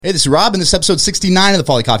Hey, this is Rob, and this is episode 69 of the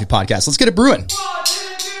Folly Coffee Podcast. Let's get it brewing.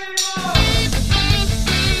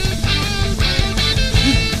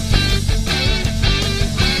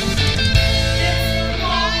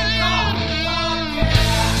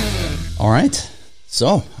 All right,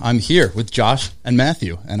 so I'm here with Josh and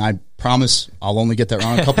Matthew, and I promise I'll only get that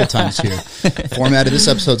wrong a couple times here. Format of this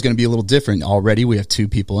episode is going to be a little different. Already we have two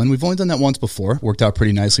people, and we've only done that once before. Worked out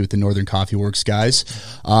pretty nicely with the Northern Coffee Works guys.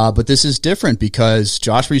 But this is different because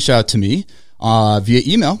Josh reached out to me via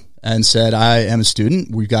email and said, I am a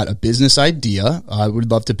student. We've got a business idea. I would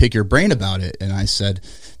love to pick your brain about it. And I said,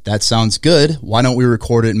 that sounds good. Why don't we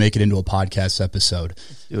record it and make it into a podcast episode?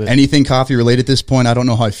 Anything coffee related at this point, I don't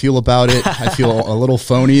know how I feel about it. I feel a little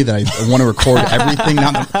phony that I want to record everything,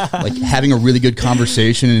 not like having a really good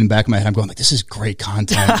conversation. And in the back of my head, I'm going like, this is great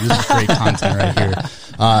content. This is great content right here.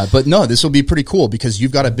 But no, this will be pretty cool because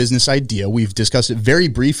you've got a business idea. We've discussed it very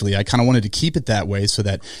briefly. I kind of wanted to keep it that way so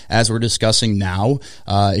that as we're discussing now,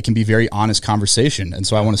 it can be very honest conversation. And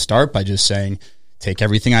so I want to start by just saying, take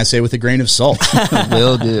everything I say with a grain of salt.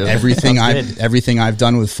 Will do. Everything I've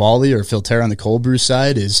done with Folly or Filter on the cold brew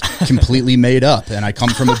side is completely made up, and I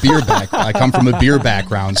come from a beer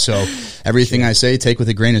background. So everything I say, take with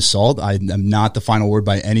a grain of salt. I am not the final word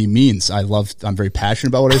by any means. I'm very passionate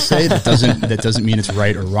about what I say. That doesn't mean it's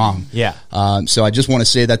right or wrong. Yeah. So I just want to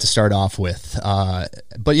say that to start off with.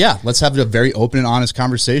 But yeah, let's have a very open and honest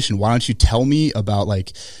conversation. Why don't you tell me about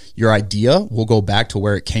your idea? We'll go back to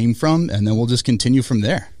where it came from, and then we'll just continue from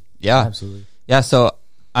there. Yeah, absolutely. Yeah, so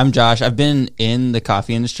I'm Josh. I've been in the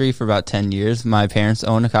coffee industry for about 10 years. My parents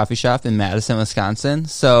own a coffee shop in Madison, Wisconsin.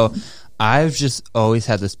 So I've just always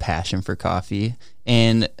had this passion for coffee.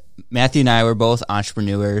 And Matthew and I were both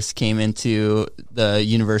entrepreneurs, came into the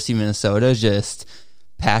University of Minnesota just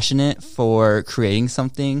passionate for creating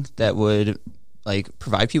something that would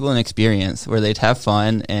provide people an experience where they'd have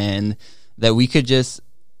fun and that we could just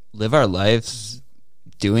live our lives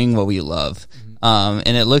doing what we love.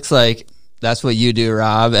 And it looks like that's what you do,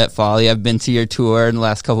 Rob, at Folly. I've been to your tour in the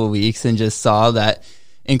last couple of weeks and just saw that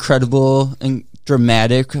incredible and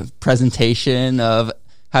dramatic presentation of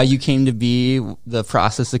how you came to be, the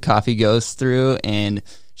process the coffee goes through, and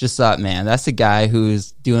just thought, man, that's a guy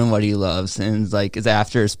who's doing what he loves and is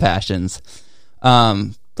after his passions.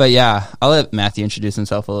 But yeah, I'll let Matthew introduce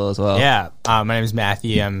himself a little as well. Yeah, my name is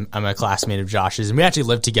Matthew. I'm a classmate of Josh's, and we actually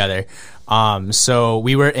lived together. So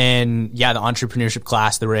we were in, the entrepreneurship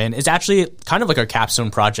class that we're in. It's actually kind of like our capstone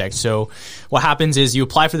project. So what happens is you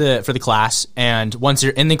apply for the class, and once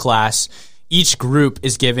you're in the class, each group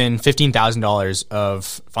is given $15,000 of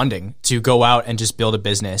funding to go out and just build a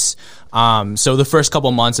business. So the first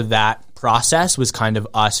couple months of that process was kind of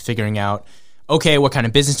us figuring out, okay, what kind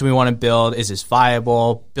of business do we want to build? Is this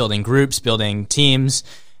viable? Building groups, building teams.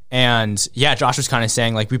 And yeah, Josh was kind of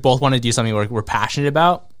saying we both want to do something we're passionate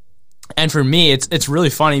about. And for me, it's really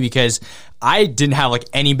funny because I didn't have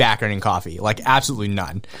any background in coffee, absolutely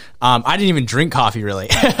none. I didn't even drink coffee really.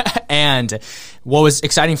 And what was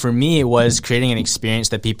exciting for me was creating an experience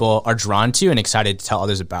that people are drawn to and excited to tell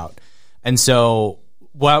others about. And so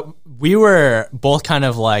we were both kind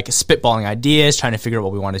of spitballing ideas, trying to figure out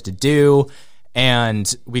what we wanted to do. And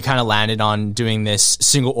we kind of landed on doing this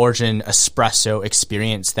single origin espresso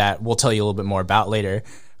experience that we'll tell you a little bit more about later.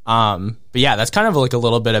 But yeah, that's kind of a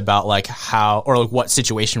little bit about how or what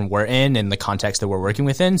situation we're in and the context that we're working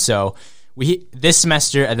within. So this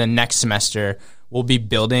semester and the next semester we'll be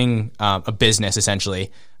building a business essentially,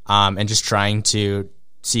 and just trying to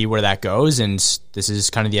see where that goes. And this is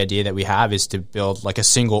kind of the idea that we have, is to build a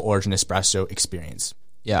single origin espresso experience.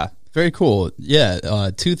 Yeah. Very cool.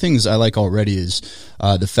 Yeah. Two things I like already is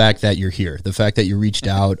the fact that you're here, the fact that you reached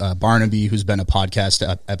out. Barnaby, who's been a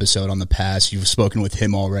podcast episode on the past, you've spoken with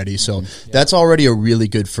him already. So that's already a really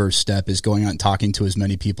good first step, is going out and talking to as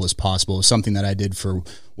many people as possible. It was something that I did for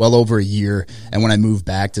well over a year. And when I moved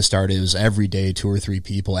back to start, it was every day 2 or 3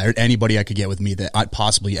 people, anybody I could get with me that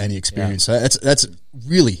possibly any experience. Yeah. So that's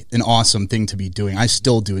really an awesome thing to be doing. I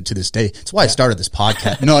still do it to this day. It's why I started this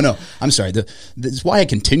podcast. No, I'm sorry. It's why I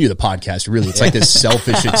continue the podcast, really. It's this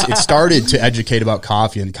selfish, it started to educate about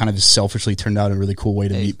coffee and kind of selfishly turned out a really cool way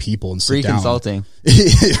to meet people and sit down. Free consulting.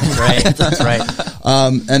 Right. That's right.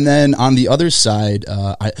 And then on the other side,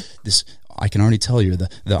 I can already tell you're the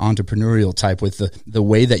entrepreneurial type with the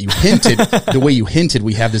way that you hinted,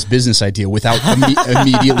 we have this business idea without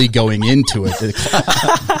immediately going into it.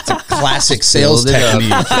 It's a classic sales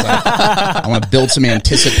technique. I want to build some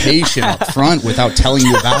anticipation up front without telling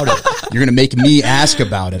you about it. You're going to make me ask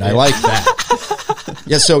about it. I like that.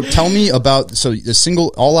 Yeah, so tell me about, the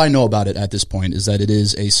single, all I know about it at this point is that it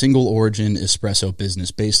is a single origin espresso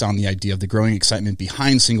business based on the idea of the growing excitement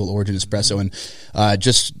behind single origin espresso. And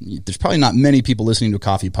there's probably not many people listening to a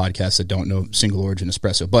coffee podcast that don't know single origin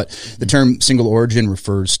espresso, but the term single origin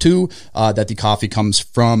refers to that the coffee comes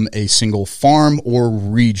from a single farm or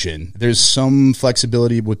region. There's some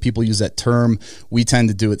flexibility with people use that term. We tend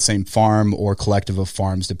to do it same farm or collective of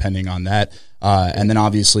farms, depending on that. And then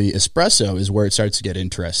obviously espresso is where it starts to get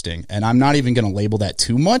interesting. And I'm not even going to label that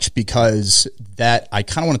too much because that I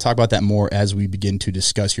kind of want to talk about that more as we begin to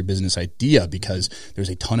discuss your business idea, because there's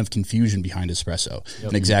a ton of confusion behind espresso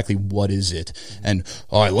and exactly what is it. And,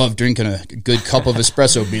 I love drinking a good cup of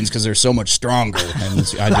espresso beans because they're so much stronger. And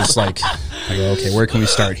I just I go, okay, where can we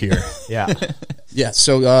start here? Yeah. Yeah.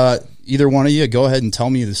 So, either one of you, go ahead and tell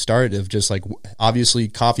me the start of just obviously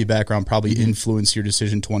coffee background probably influenced your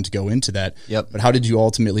decision to want to go into that. Yep. But how did you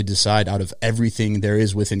ultimately decide out of everything there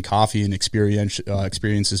is within coffee and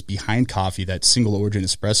experiences behind coffee that single origin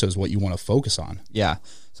espresso is what you want to focus on? Yeah.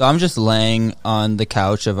 So I'm just laying on the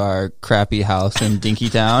couch of our crappy house in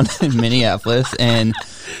Dinkytown in Minneapolis. And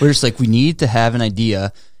we're just we need to have an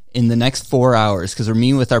idea in the next 4 hours because we're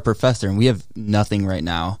meeting with our professor and we have nothing right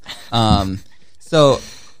now. So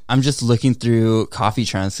I'm just looking through coffee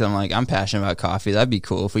trends. So I'm passionate about coffee. That'd be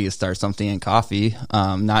cool if we could start something in coffee.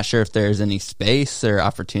 Not sure if there's any space or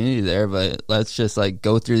opportunity there, but let's just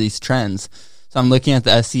go through these trends. So I'm looking at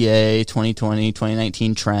the SCA 2020,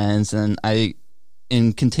 2019 trends, and I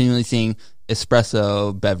am continually seeing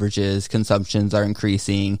espresso beverages consumptions are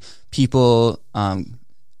increasing. People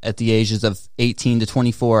at the ages of 18 to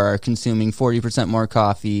 24 are consuming 40% more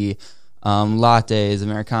coffee. Lattes,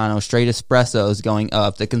 Americano, straight espressos going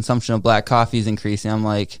up. The consumption of black coffee is increasing. I'm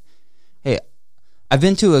hey, I've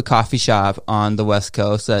been to a coffee shop on the West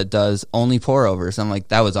Coast that does only pour overs. I'm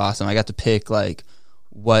that was awesome. I got to pick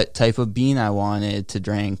what type of bean I wanted to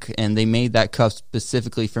drink, and they made that cup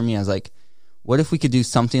specifically for me. I was what if we could do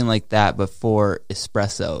something like that but for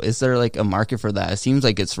espresso? Is there a market for that? It seems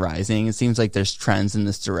it's rising. It seems there's trends in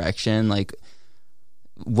this direction.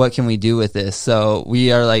 What can we do with this? So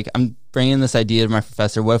we are I'm bringing this idea to my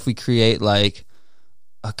professor. What if we create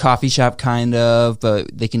a coffee shop kind of,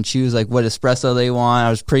 but they can choose what espresso they want.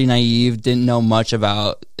 I was pretty naive, didn't know much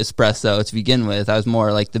about espresso to begin with. I was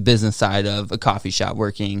more the business side of a coffee shop,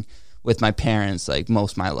 working with my parents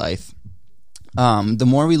most of my life. The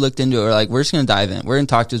more we looked into it, we're just going to dive in. We're going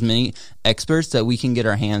to talk to as many experts that we can get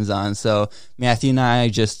our hands on. So Matthew and I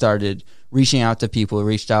just started reaching out to people.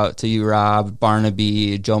 Reached out to you, Rob,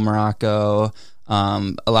 Barnaby, Joe Morocco,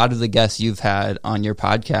 a lot of the guests you've had on your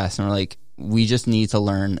podcast, and we're we just need to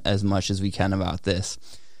learn as much as we can about this.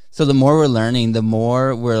 So the more we're learning, the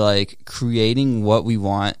more we're creating what we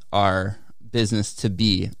want our business to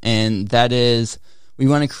be. And that is, we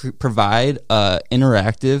want to provide a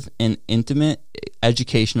interactive and intimate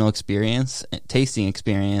educational experience, tasting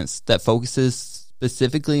experience that focuses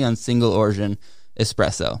specifically on single origin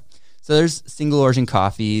espresso. So there's single origin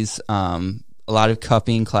coffees, a lot of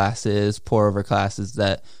cupping classes, pour over classes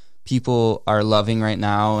that people are loving right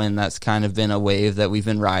now, and that's kind of been a wave that we've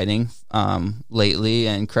been riding lately,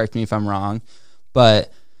 and correct me if I'm wrong,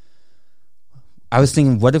 but I was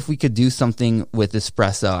thinking, what if we could do something with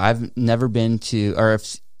espresso? I've never been to, or have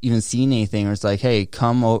even seen anything where it's hey,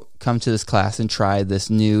 come to this class and try this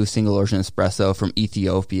new single origin espresso from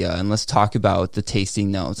Ethiopia, and let's talk about the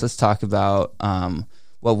tasting notes. Let's talk about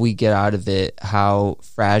what we get out of it, how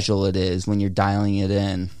fragile it is when you're dialing it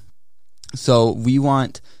in. So we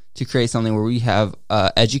want to create something where we have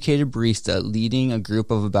an educated barista leading a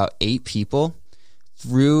group of about 8 people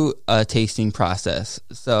through a tasting process.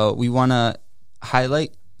 So we want to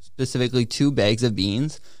highlight specifically 2 bags of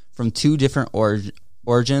beans from 2 different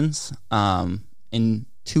origins in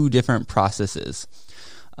 2 different processes.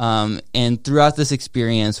 And throughout this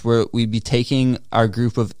experience, we'd be taking our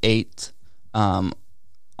group of 8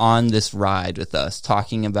 on this ride with us,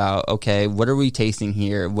 talking about, okay, what are we tasting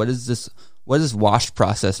here? What does washed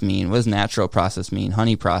process mean? What does natural process mean?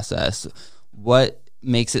 Honey process? What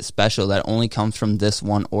makes it special that only comes from this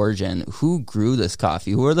one origin? Who grew this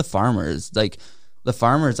coffee? Who are the farmers? The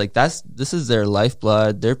farmers, this is their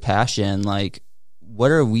lifeblood, their passion. What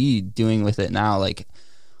are we doing with it now?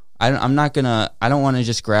 I don't want to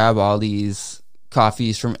just grab all these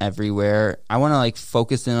coffees from everywhere. I want to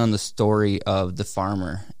focus in on the story of the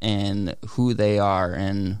farmer and who they are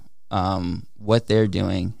and what they're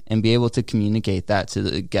doing, and be able to communicate that to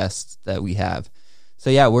the guests that we have. So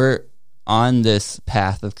yeah, we're on this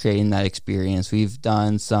path of creating that experience. We've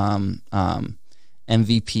done some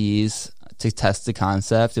MVPs, to test the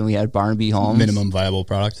concept, and we had Barnaby Holmes. Minimum viable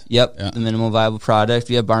product. Yep, Yeah. the minimum viable product.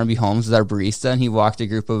 We had Barnaby Holmes as our barista, and he walked a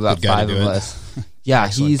group of about 5 of us. Yeah,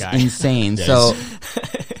 he's guy. insane. So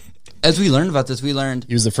as we learned about this, He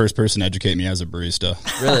was the first person to educate me as a barista.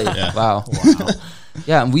 really, wow.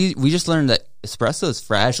 Yeah, and we just learned that espresso is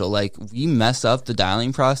fragile. Like, we mess up the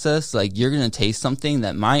dialing process, like, you're going to taste something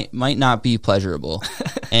that might not be pleasurable.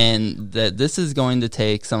 And that this is going to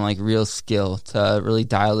take some, like, real skill to really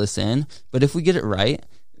dial this in. But if we get it right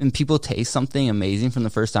and people taste something amazing from the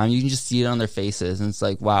first time, you can just see it on their faces. And it's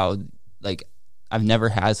like, wow, like, I've never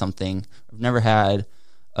had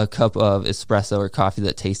a cup of espresso or coffee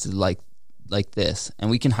that tasted like this. And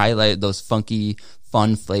we can highlight those funky,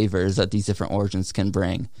 fun flavors that these different origins can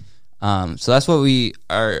bring. So that's what we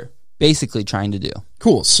are basically trying to do.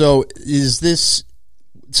 Cool. So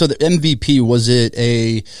the MVP, was it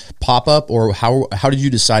a pop-up, or how did you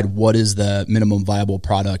decide what is the minimum viable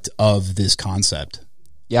product of this concept?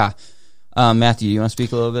 Yeah. Matthew, you want to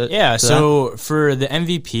speak a little bit? Yeah. So for the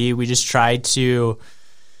MVP, we just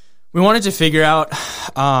we wanted to figure out,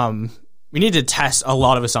 we need to test a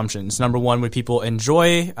lot of assumptions. Number one, would people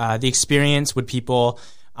enjoy the experience? Would people,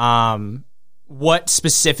 what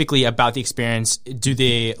specifically about the experience do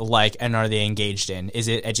they like and are they engaged in? Is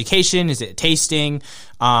it education? Is it tasting?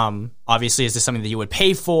 Obviously, is this something that you would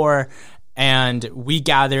pay for? And we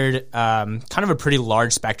gathered kind of a pretty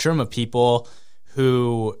large spectrum of people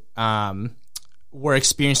who were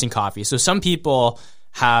experiencing coffee. So some people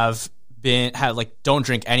don't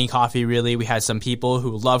drink any coffee really. We had some people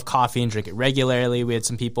who love coffee and drink it regularly. We had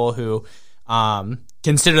some people who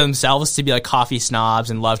consider themselves to be like coffee snobs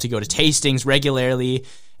and love to go to tastings regularly.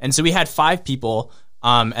 And so we had 5 people,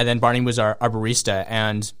 and then Barney was our barista,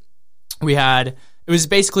 and it was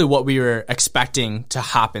basically what we were expecting to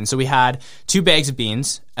happen. So we had 2 bags of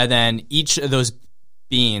beans, and then each of those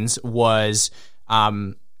beans was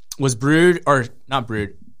brewed, or not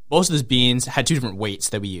brewed. Most of those beans had 2 different weights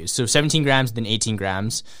that we used. So 17 grams, then 18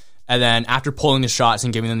 grams. And then after pulling the shots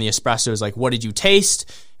and giving them the espressos, like, what did you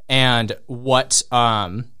taste? And what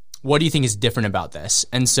do you think is different about this?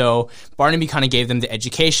 And so Barnaby kind of gave them the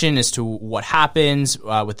education as to what happens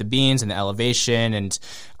with the beans and the elevation. And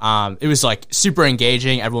it was like super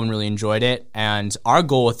engaging. Everyone really enjoyed it. And our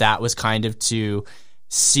goal with that was kind of to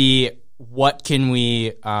see what can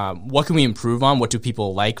we improve on? What do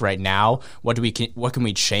people like right now? What can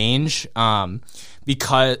we change?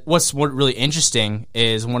 Because what's really interesting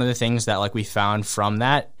is one of the things that like we found from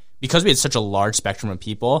that, because we had such a large spectrum of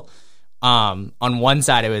people. On one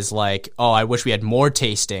side, it was like, oh, I wish we had more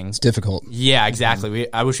tastings. It's difficult. Yeah,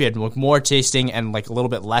 exactly. I wish we had more tasting and like a little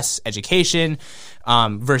bit less education,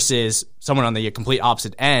 versus someone on the complete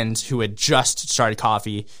opposite end who had just started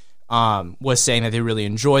coffee. Was saying that they really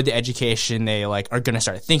enjoyed the education. They like are going to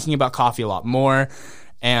start thinking about coffee a lot more,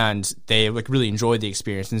 and they like really enjoyed the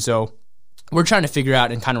experience. And so we're trying to figure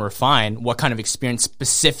out and kind of refine what kind of experience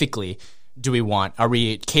specifically do we want. Are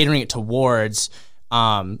we catering it towards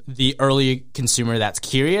the early consumer that's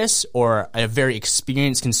curious, or a very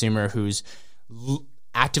experienced consumer who's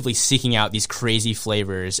actively seeking out these crazy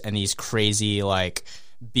flavors and these crazy like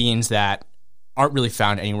beans that aren't really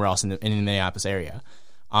found anywhere else in the Minneapolis area?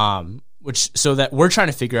 So that we're trying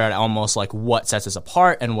to figure out almost like what sets us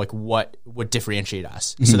apart and like what would differentiate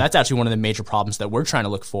us. Mm-hmm. So that's actually one of the major problems that we're trying to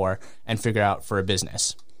look for and figure out for a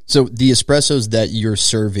business. So the espressos that you're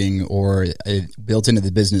serving or built into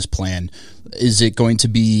the business plan, is it going to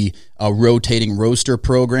be a rotating roaster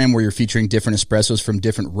program where you're featuring different espressos from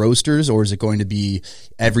different roasters, or is it going to be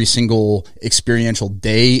every single experiential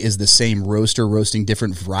day is the same roaster roasting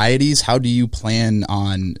different varieties? How do you plan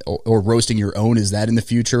on or roasting your own? Is that in the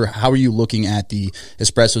future? How are you looking at the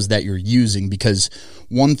espressos that you're using? Because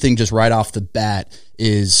one thing just right off the bat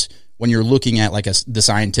is when you're looking at like the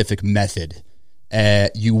scientific method,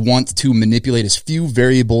 you want to manipulate as few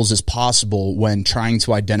variables as possible when trying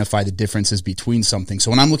to identify the differences between something.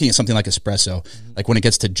 So when I'm looking at something like espresso, like when it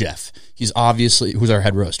gets to Jeff, he's obviously, who's our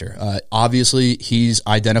head roaster, obviously he's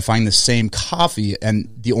identifying the same coffee, and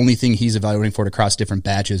the only thing he's evaluating for it across different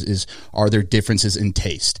batches is, are there differences in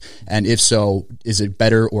taste? And if so, is it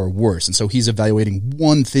better or worse? And so he's evaluating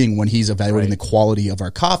one thing when he's evaluating the quality of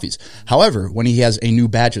our coffees. However, when he has a new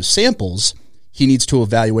batch of samples, he needs to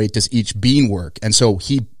evaluate, does each bean work? And so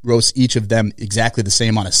he roasts each of them exactly the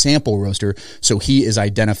same on a sample roaster. So he is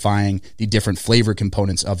identifying the different flavor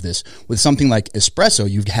components of this. With something like espresso,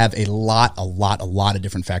 you have a lot of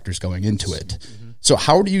different factors going into it. Mm-hmm. So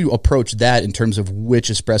how do you approach that in terms of which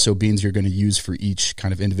espresso beans you're going to use for each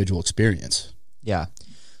kind of individual experience? Yeah.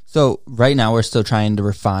 So right now we're still trying to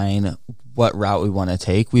refine what route we want to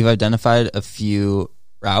take. We've identified a few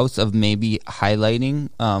routes of maybe highlighting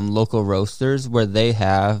local roasters where they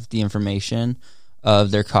have the information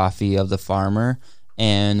of their coffee, of the farmer,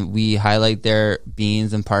 and we highlight their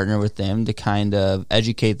beans and partner with them to kind of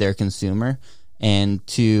educate their consumer and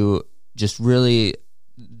to just really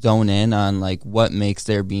zone in on like what makes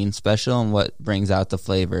their bean special and what brings out the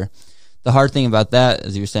flavor. The hard thing about that,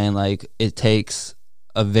 as you're saying, like it takes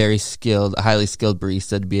a very skilled, highly skilled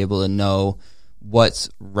barista to be able to know what's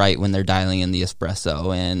right when they're dialing in the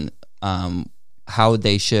espresso and how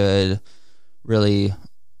they should really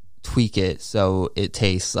tweak it so it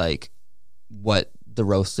tastes like what the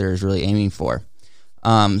roaster is really aiming for.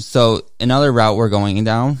 So another route we're going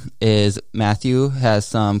down is Matthew has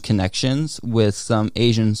some connections with some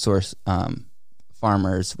Asian source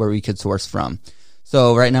farmers where we could source from.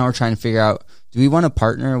 So right now we're trying to figure out, do we want to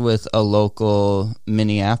partner with a local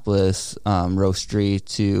Minneapolis roastery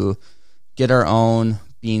to get our own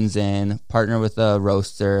beans in, partner with a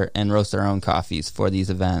roaster, and roast our own coffees for these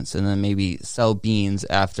events, and then maybe sell beans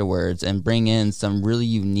afterwards and bring in some really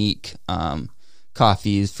unique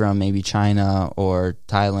coffees from maybe China or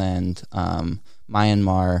Thailand,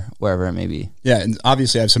 Myanmar, wherever it may be. Yeah, and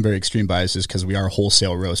obviously I have some very extreme biases because we are a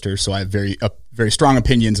wholesale roaster, so I have very strong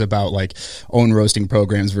opinions about like own roasting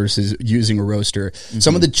programs versus using a roaster. Mm-hmm.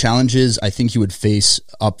 Some of the challenges I think you would face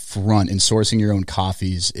up front in sourcing your own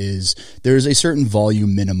coffees is there's a certain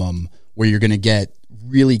volume minimum where you're going to get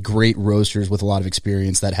really great roasters with a lot of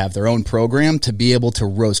experience that have their own program to be able to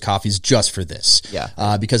roast coffees just for this.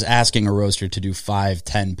 Yeah. Because asking a roaster to do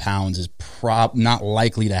 5-10 pounds is not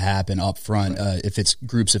likely to happen up front if it's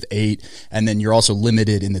groups of 8. And then you're also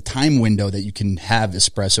limited in the time window that you can have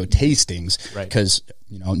espresso tastings. Because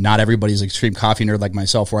not everybody's an extreme coffee nerd like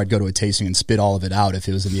myself where I'd go to a tasting and spit all of it out if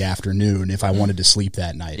it was in the afternoon, if I wanted to sleep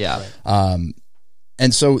that night. Yeah.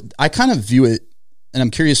 And so I kind of view it, and I'm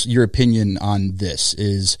curious your opinion on this,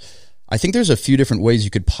 is I think there's a few different ways you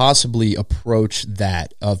could possibly approach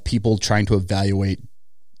that of people trying to evaluate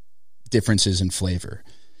differences in flavor.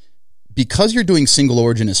 Because you're doing single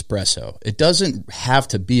origin espresso, it doesn't have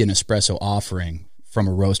to be an espresso offering from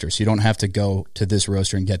a roaster. So you don't have to go to this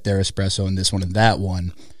roaster and get their espresso and this one and that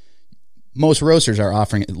one. Most roasters are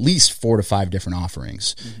offering at least 4 to 5 different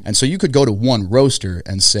offerings. Mm-hmm. And so you could go to one roaster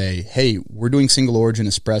and say, hey, we're doing single origin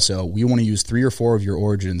espresso. We want to use 3 or 4 of your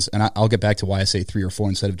origins. And I'll get back to why I say 3 or 4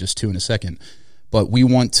 instead of just 2 in a second. But we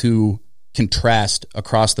want to contrast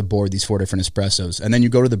across the board these 4 different espressos. And then you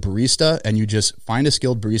go to the barista and you just find a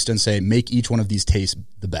skilled barista and say, make each one of these taste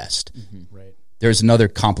the best. Mm-hmm. Right. There's another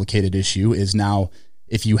complicated issue is now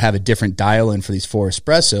if you have a different dial in for these 4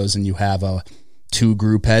 espressos and you have a 2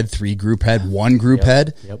 group head, 3 group head, 1 group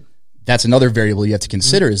head. Yep. That's another variable you have to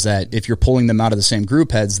consider is that if you're pulling them out of the same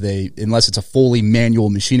group heads, unless it's a fully manual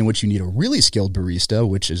machine in which you need a really skilled barista,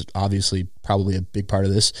 which is obviously probably a big part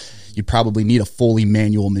of this, you probably need a fully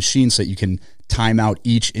manual machine so that you can time out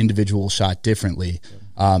each individual shot differently.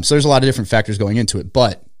 Yep. So there's a lot of different factors going into it.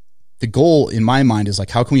 But the goal in my mind is like,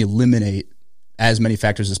 how can we eliminate as many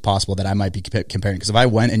factors as possible that I might be comparing? Because if I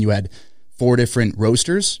went and you had 4 different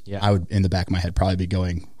roasters, I would, in the back of my head, probably be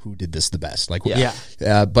going, who did this the best? Like,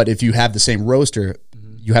 but if you have the same roaster,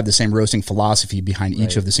 you have the same roasting philosophy behind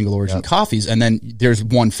each of the single origin coffees, and then there's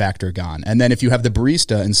one factor gone. And then if you have the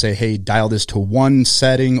barista and say, hey, dial this to one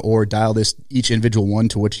setting or dial this each individual one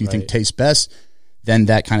to which you think tastes best, then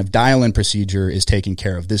that kind of dial-in procedure is taken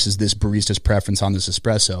care of. This is this barista's preference on this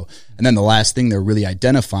espresso. And then the last thing they're really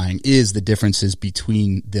identifying is the differences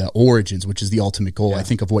between the origins, which is the ultimate goal, I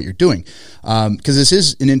think, of what you're doing. Because this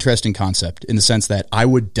is an interesting concept in the sense that I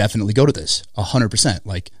would definitely go to this 100%.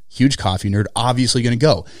 Like, huge coffee nerd, obviously going to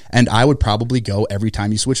go. And I would probably go every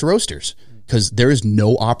time you switch roasters because there is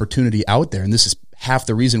no opportunity out there. And this is half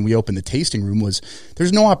the reason we opened the tasting room was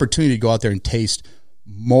there's no opportunity to go out there and taste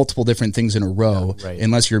multiple different things in a row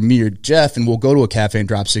unless you're me or Jeff, and we'll go to a cafe and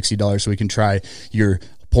drop $60 so we can try your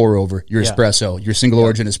pour over, your espresso, your single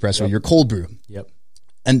origin espresso, your cold brew.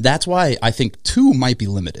 And that's why I think 2 might be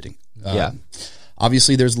limiting.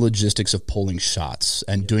 Obviously there's logistics of pulling shots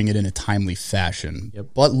and doing it in a timely fashion,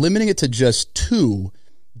 but limiting it to just 2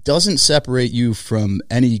 doesn't separate you from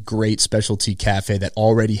any great specialty cafe that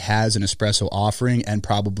already has an espresso offering and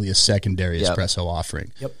probably a secondary espresso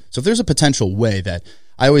offering. So if there's a potential way that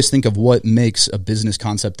I always think of what makes a business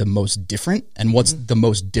concept the most different, and what's the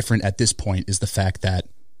most different at this point is the fact that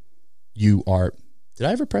you are, did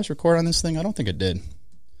I ever press record on this thing? I don't think it did.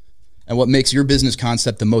 And what makes your business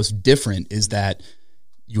concept the most different is that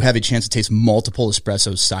you have a chance to taste multiple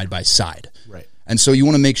espressos side by side. And so you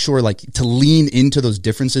want to make sure like to lean into those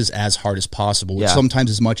differences as hard as possible, which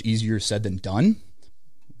sometimes is much easier said than done.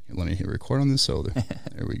 Let me hit record on this. So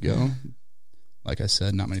there we go. Like I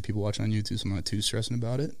said, not many people watching on YouTube, so I'm not too stressing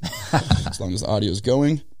about it. As long as the audio is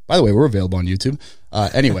going. By the way, we're available on YouTube.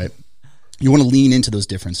 Anyway, you want to lean into those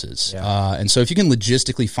differences. Yeah. And so if you can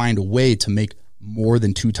logistically find a way to make more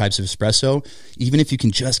than 2 types of espresso, even if you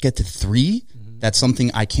can just get to 3, that's something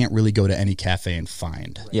I can't really go to any cafe and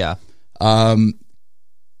find. Yeah.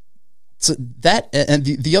 So that, and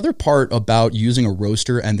the other part about using a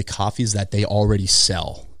roaster and the coffees that they already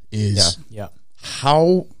sell is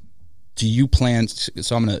how do you plan?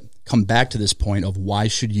 So I'm going to come back to this point of why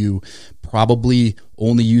should you probably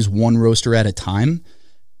only use one roaster at a time,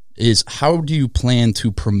 is how do you plan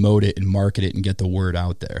to promote it and market it and get the word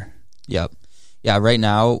out there? Yep. Yeah. Right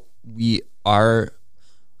now our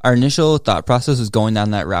initial thought process is going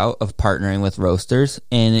down that route of partnering with roasters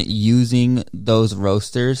and using those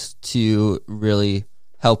roasters to really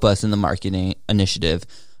help us in the marketing initiative.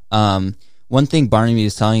 One thing Barnaby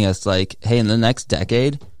is telling us, like, hey, in the next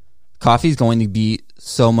decade, coffee is going to be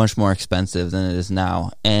so much more expensive than it is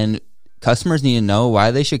now. And customers need to know why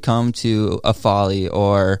they should come to a Folly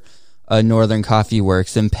or a Northern Coffee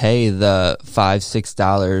Works and pay the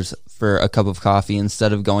 $5-6 for a cup of coffee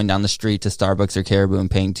instead of going down the street to Starbucks or Caribou and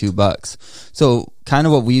paying $2. So kind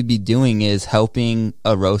of what we'd be doing is helping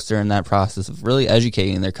a roaster in that process of really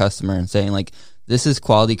educating their customer and saying, like, this is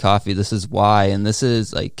quality coffee, this is why, and this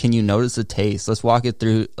is, like, can you notice the taste? Let's walk it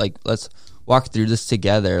through, like, let's walk through this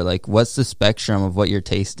together. Like, what's the spectrum of what you're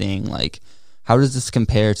tasting? Like, how does this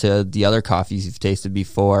compare to the other coffees you've tasted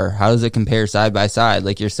before? How does it compare side by side,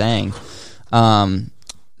 like you're saying?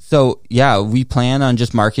 So, yeah, we plan on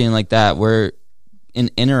just marketing like that. We're an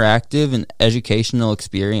interactive and educational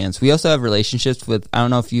experience. We also have relationships with, I don't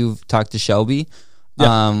know if you've talked to Shelby.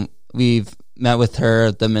 Yeah. We've met with her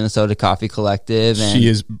at the Minnesota Coffee Collective. And she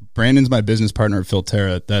is, Brandon's my business partner at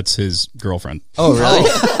Philterra. That's his girlfriend. Oh, really?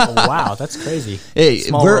 Oh, wow, that's crazy. Hey,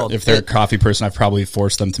 Small world. If they're a coffee person, I've probably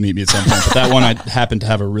forced them to meet me at some point. But that one I happen to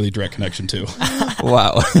have a really direct connection to.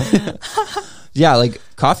 Wow. Yeah, like,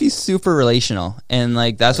 coffee's super relational, and,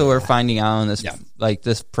 like, that's what we're finding out in this like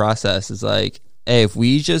this process is, like, hey, if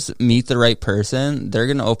we just meet the right person, they're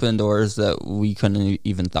going to open doors that we couldn't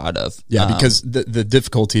even thought of. Yeah, because the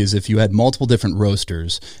difficulty is if you had multiple different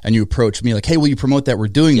roasters and you approach me like, hey, will you promote that we're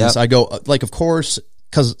doing this? I go, like, of course,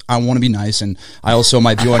 because I want to be nice, and I also,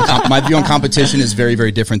 my view on competition is very,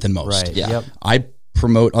 very different than most. Right. Yeah. Yep. I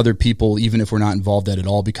promote other people even if we're not involved at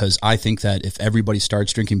all, because I think that if everybody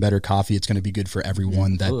starts drinking better coffee, it's going to be good for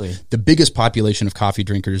everyone. Absolutely. That the biggest population of coffee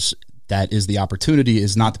drinkers, that is the opportunity,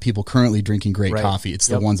 is not the people currently drinking great coffee. It's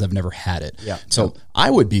the ones that have never had it. So I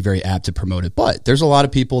would be very apt to promote it, but there's a lot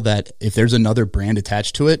of people that if there's another brand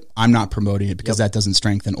attached to it, I'm not promoting it because that doesn't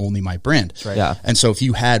strengthen only my brand. Right. Yeah. And so if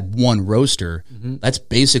you had one roaster, that's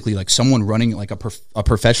basically like someone running like a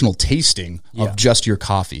professional tasting of just your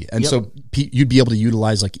coffee. And so you'd be able to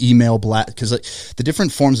utilize like email blast, because like the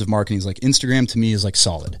different forms of marketing is like Instagram to me is like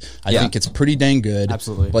solid. I think it's pretty dang good.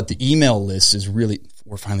 Absolutely. But the email list is really,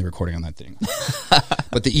 we're finally recording on that thing.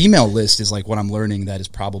 But the email list is like what I'm learning that is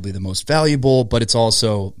probably the most valuable, but it's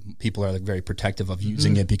also, people are like very protective of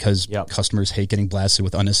using it because customers hate getting blasted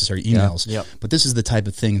with unnecessary emails. But this is the type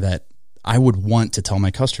of thing that I would want to tell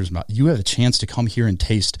my customers about. You have a chance to come here and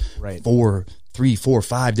taste 4, 3, 4,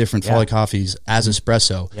 5 different Folly coffees as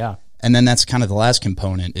espresso. Yeah. And then that's kind of the last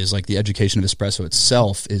component is like the education of espresso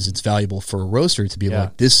itself is it's valuable for a roaster to be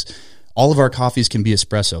like this. All of our coffees can be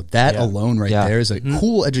espresso. That alone there is a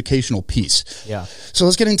cool educational piece. Yeah. So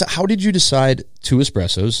let's get into, how did you decide 2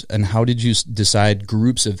 espressos, and how did you decide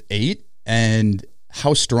groups of 8, and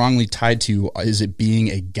how strongly tied to you is it being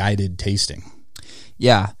a guided tasting?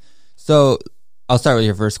 Yeah. So I'll start with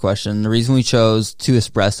your first question. The reason we chose 2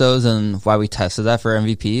 espressos and why we tested that for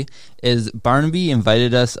MVP is Barnaby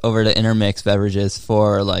invited us over to Intermix Beverages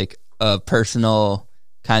for like a personal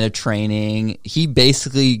kind of training. He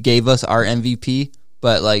basically gave us our MVP,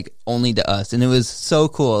 but like only to us. And it was so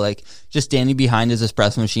cool. Like just standing behind his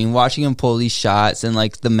espresso machine, watching him pull these shots and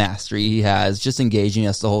like the mastery he has, just engaging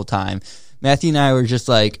us the whole time. Matthew and I were just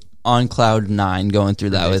like on cloud 9 going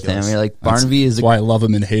through that with him. We're like, Barnaby is why I love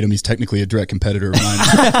him and hate him. He's technically a direct competitor of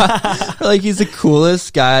mine. Like he's the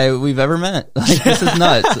coolest guy we've ever met. Like this is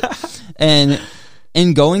nuts. And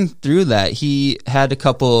in going through that, he had a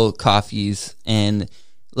couple coffees, and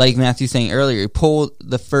like Matthew's saying earlier, he pulled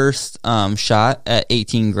the first shot at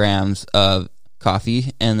 18 grams of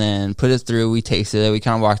coffee and then put it through. We tasted it. We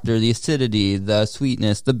kind of walked through the acidity, the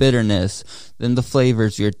sweetness, the bitterness, then the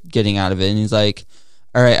flavors you're getting out of it. And he's like,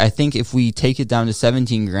 all right, I think if we take it down to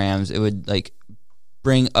 17 grams, it would like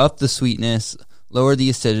bring up the sweetness, lower the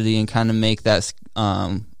acidity, and kind of make that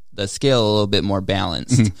the scale a little bit more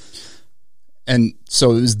balanced. And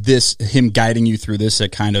so it was this, him guiding you through this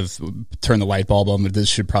that kind of turned the light bulb on that this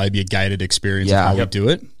should probably be a guided experience of how we do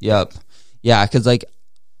it. Yep. Yeah, because like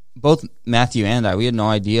both Matthew and I, we had no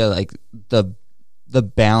idea like the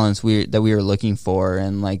balance that we were looking for,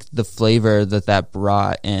 and like the flavor that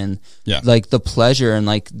brought, and like the pleasure and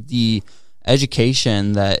like the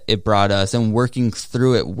education that it brought us, and working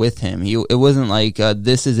through it with him. It wasn't like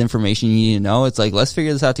this is information you need to know. It's like, let's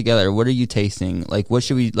figure this out together. What are you tasting? Like, what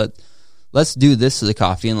should we let's do this to the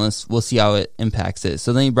coffee, and we'll see how it impacts it.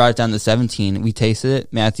 So then he brought it down to 17. We tasted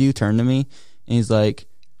it. Matthew turned to me and he's like,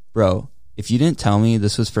 bro, if you didn't tell me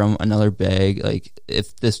this was from another bag, like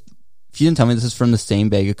if you didn't tell me this is from the same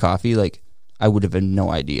bag of coffee, like I would have had no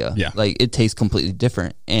idea. Yeah. Like it tastes completely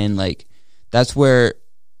different. And like, that's where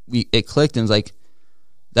it clicked, and it's like,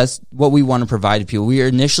 that's what we want to provide to people. We are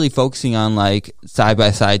initially focusing on like side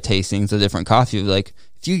by side tastings of different coffee. Like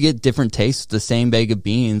if you get different tastes, the same bag of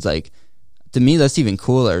beans, like to me, that's even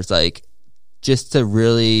cooler. It's like just to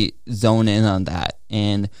really zone in on that.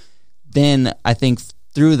 And then I think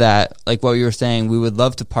through that, like what you were saying, we would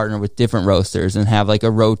love to partner with different roasters and have like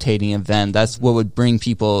a rotating event. That's what would bring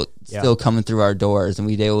people still coming through our doors, and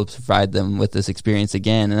we'd be able to provide them with this experience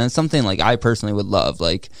again. And that's something like I personally would love,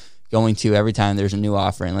 like going to every time there's a new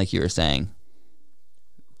offering, like you were saying.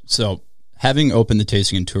 So having opened the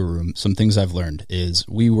tasting and tour room, some things I've learned is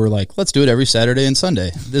we were like, let's do it every Saturday and Sunday.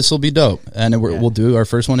 This will be dope. And we'll do our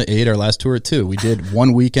first one at 8, our last tour at 2. We did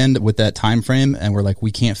one weekend with that time frame, and we're like, we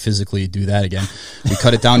can't physically do that again. We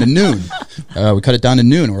cut it down to noon.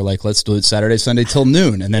 We're like, let's do it Saturday, Sunday till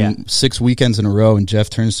noon. And then 6 weekends in a row, and Jeff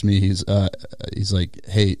turns to me. He's like,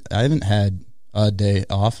 hey, I haven't had a day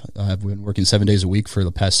off. I've been working 7 days a week for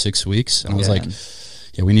the past 6 weeks. And I was like,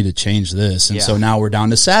 yeah, we need to change this. And so now we're down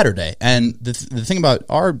to Saturday. And the thing about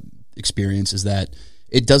our experience is that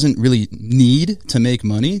it doesn't really need to make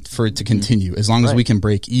money for it to continue, as long as we can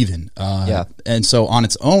break even. And so on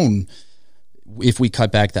its own, if we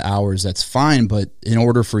cut back the hours, that's fine. But in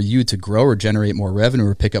order for you to grow or generate more revenue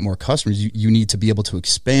or pick up more customers, you need to be able to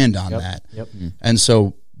expand on that. And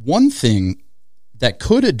so one thing that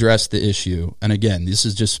could address the issue, and again, this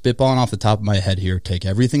is just spitballing off the top of my head here. Take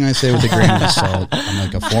everything I say with a grain of salt. I'm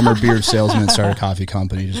like a former beer salesman that started a coffee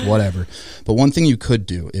company, just whatever. But one thing you could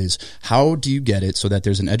do is, how do you get it so that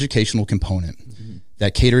there's an educational component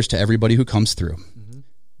that caters to everybody who comes through?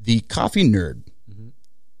 The coffee nerd,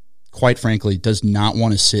 quite frankly, does not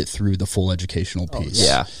want to sit through the full educational piece.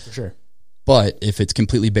 Yeah, for sure. But if it's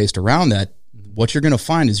completely based around that, what you're going to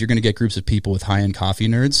find is you're going to get groups of people with high-end coffee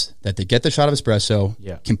nerds that they get the shot of espresso,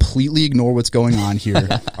 completely ignore what's going on here,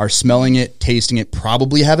 are smelling it, tasting it,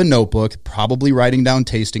 probably have a notebook, probably writing down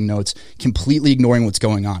tasting notes, completely ignoring what's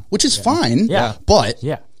going on, which is fine. But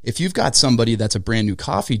if you've got somebody that's a brand new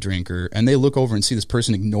coffee drinker and they look over and see this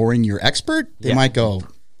person ignoring your expert, they might go,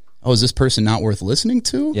 oh, is this person not worth listening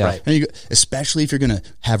to? And you go, especially if you're going to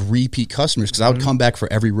have repeat customers, because I would come back for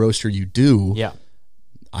every roaster you do.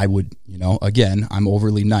 I would, again, I'm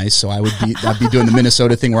overly nice, so I'd be doing the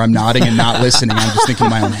Minnesota thing where I'm nodding and not listening. I'm just thinking in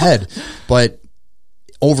my own head. But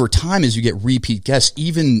over time, as you get repeat guests,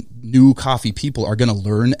 even new coffee people are going to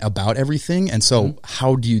learn about everything. And so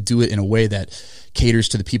how do you do it in a way that caters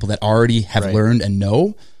to the people that already have learned and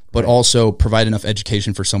know, but also provide enough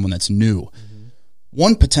education for someone that's new?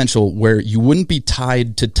 One potential where you wouldn't be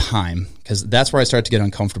tied to time, because that's where I start to get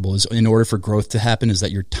uncomfortable, is in order for growth to happen is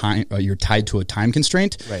that you're tied to a time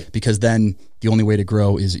constraint, because then the only way to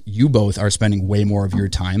grow is you both are spending way more of your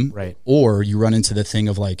time, or you run into the thing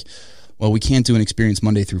of like, well, we can't do an experience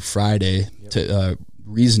Monday through Friday to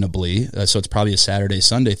reasonably, so it's probably a Saturday,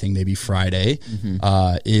 Sunday thing, maybe Friday.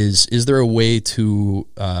 Is there a way to,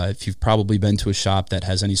 if you've probably been to a shop that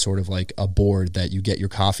has any sort of like a board that you get your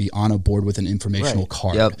coffee on a board with an informational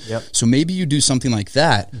card? So maybe you do something like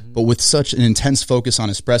that, but with such an intense focus on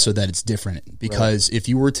espresso that it's different. Because if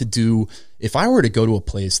I were to go to a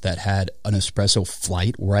place that had an espresso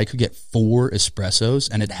flight where I could get 4 espressos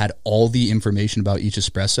and it had all the information about each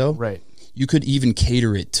espresso, you could even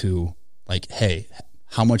cater it to like, hey,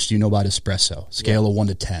 how much do you know about espresso? Scale of 1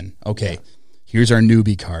 to 10. Okay, here's our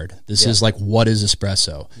newbie card. This is like, what is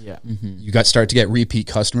espresso? You start to get repeat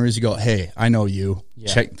customers. You go, hey, I know you.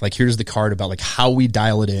 Check, like, here's the card about like how we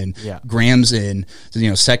dial it in. Grams in,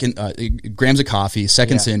 grams of coffee,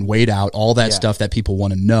 seconds in, weight out, all that stuff that people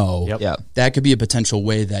want to know. That could be a potential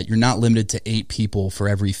way that you're not limited to 8 people for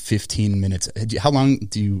every 15 minutes. How long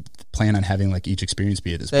do you plan on having like each experience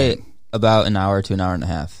be at this point? About an hour to an hour and a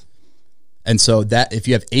half. And so that if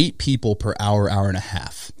you have 8 people per hour, hour and a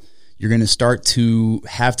half, you're going to start to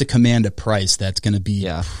have to command a price that's going to be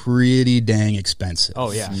pretty dang expensive.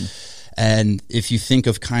 And if you think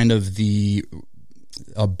of kind of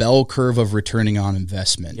a bell curve of returning on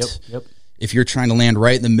investment, if you're trying to land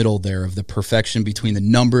right in the middle there of the perfection between the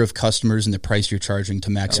number of customers and the price you're charging to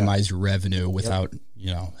maximize your revenue without,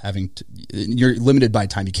 having to, you're limited by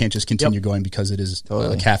time. You can't just continue going because it is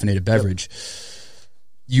a caffeinated beverage.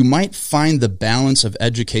 You might find the balance of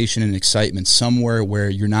education and excitement somewhere where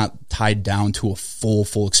you're not tied down to a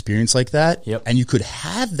full experience like that. And you could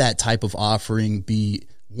have that type of offering be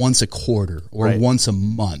once a quarter or once a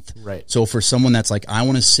month. So for someone that's like, I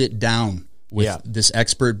want to sit down with this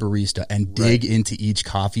expert barista and dig into each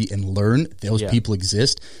coffee and learn, those people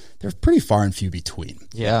exist. They're pretty far and few between.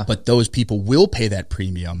 But those people will pay that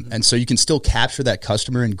premium. And so you can still capture that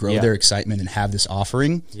customer and grow their excitement and have this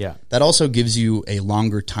offering. That also gives you a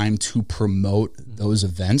longer time to promote those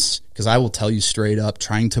events. Because I will tell you straight up,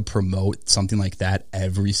 trying to promote something like that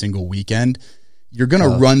every single weekend, you're going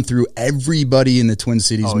to run through everybody in the Twin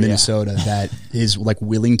Cities, Minnesota, that is like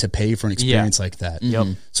willing to pay for an experience like that.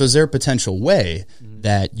 So is there a potential way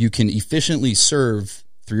that you can efficiently serve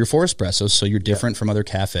 3 or 4 espressos, so you're different from other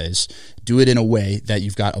cafes, do it in a way that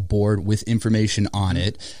you've got a board with information on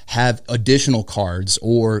it, have additional cards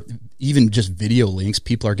or even just video links.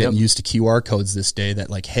 People are getting used to QR codes this day that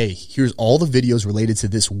like, hey, here's all the videos related to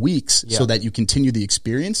this week's so that you continue the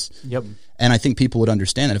experience. And I think people would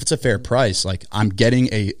understand that if it's a fair price, like I'm getting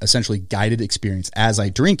a essentially guided experience as I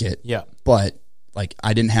drink it, but like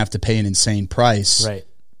I didn't have to pay an insane price.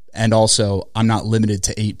 And also, I'm not limited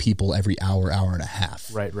to 8 people every hour and a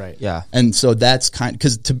half. And so that's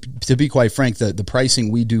because to be quite frank, the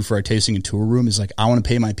pricing we do for our tasting and tour room is like, I want to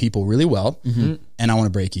pay my people really well and I want to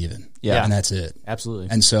break even. And that's it. Absolutely.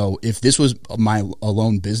 And so if this was my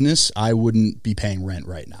alone business, I wouldn't be paying rent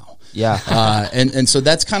right now. And so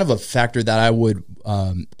that's kind of a factor that I would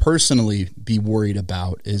personally be worried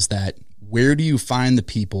about is that where do you find the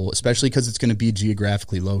people, especially because it's going to be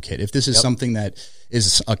geographically located? If this is something that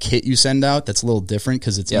is a kit you send out, that's a little different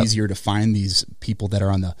because it's easier to find these people that are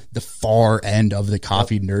on the far end of the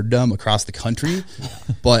coffee nerddom across the country.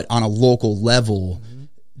 But on a local level,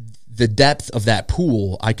 the depth of that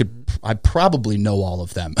pool, I probably know all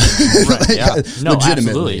of them.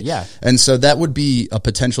 Legitimately. And so that would be a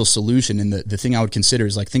potential solution. And the thing I would consider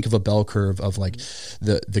is like, think of a bell curve of like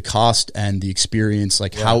the cost and the experience,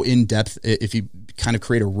 like how in depth, if you kind of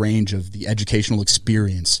create a range of the educational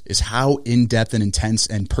experience, is how in depth and intense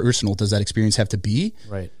and personal does that experience have to be?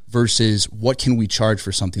 Versus what can we charge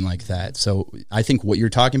for something like that? So I think what you're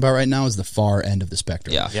talking about right now is the far end of the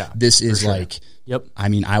spectrum. This is like, I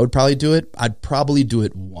mean, I would probably do it. I'd probably do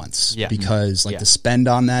it once because like the spend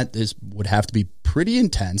on that would have to be pretty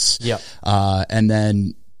intense. And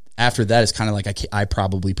then after that, it's kind of like I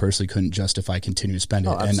probably personally couldn't justify continuing to spend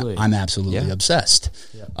it. And I'm absolutely obsessed.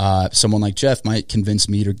 Someone like Jeff might convince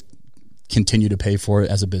me to continue to pay for it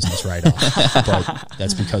as a business write-off. But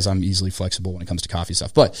that's because I'm easily flexible when it comes to coffee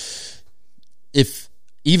stuff. But if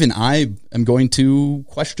even I am going to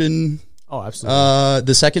question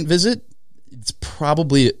the second visit, it's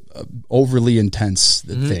probably overly intense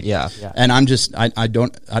thing. And I'm just I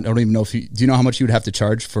don't even know if do you know how much you would have to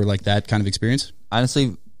charge for like that kind of experience?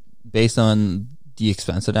 Honestly, based on the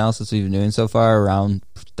expense analysis we've been doing so far, around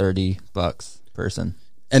 $30 person.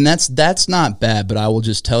 And that's not bad, but I will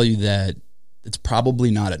just tell you that it's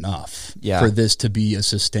probably not enough for this to be a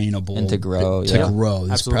sustainable and to grow.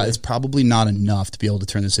 It's probably not enough to be able to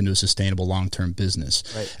turn this into a sustainable long-term business.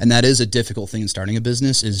 And that is a difficult thing in starting a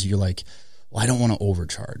business is you're like, well, I don't want to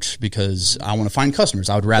overcharge because I want to find customers.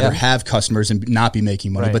 I would rather have customers and not be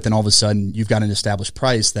making money. But then all of a sudden you've got an established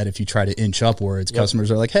price that if you try to inch upwards,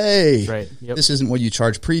 customers are like, hey, this isn't what you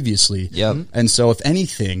charged previously. And so if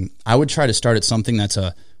anything, I would try to start at something that's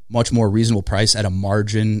a much more reasonable price at a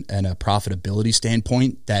margin and a profitability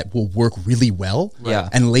standpoint that will work really well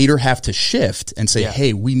and later have to shift and say,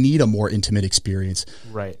 hey, we need a more intimate experience.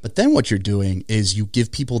 But then what you're doing is you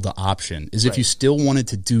give people the option is if you still wanted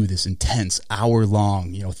to do this intense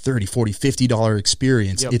hour-long, $30, $40, $50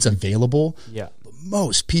 experience, it's available. But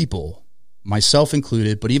most people, myself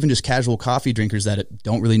included, but even just casual coffee drinkers that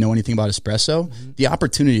don't really know anything about espresso, the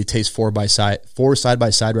opportunity to taste four side by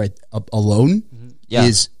side right alone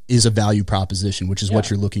is a value proposition, which is what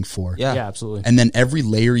you're looking for. Absolutely. And then every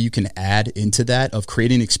layer you can add into that of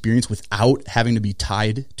creating an experience without having to be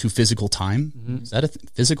tied to physical time. Is that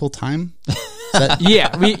physical time? We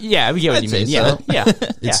get what you mean.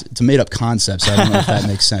 It's a made up concept, so I don't know if that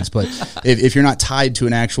makes sense. But if you're not tied to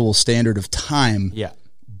an actual standard of time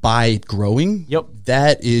by growing,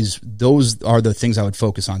 those are the things I would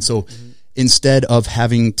focus on. So instead of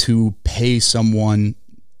having to pay someone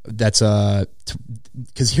that's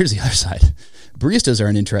because here's the other side. baristas are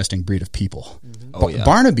an interesting breed of people. Oh, yeah.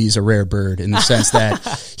 Barnaby's a rare bird in the sense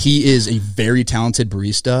that he is a very talented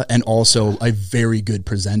barista and also a very good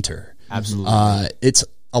presenter. Absolutely. It's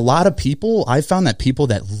a lot of people. I found that people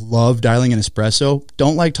that love dialing an espresso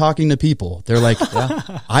don't like talking to people. They're like,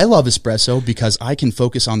 I love espresso because I can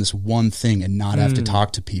focus on this one thing and not have to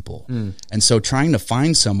talk to people. And so trying to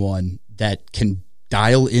find someone that can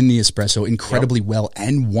dial in the espresso incredibly well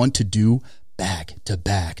and want to do back to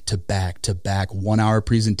back to back to back 1 hour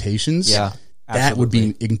presentations. Yeah. That would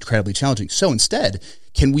be incredibly challenging. So instead,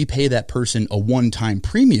 can we pay that person a one-time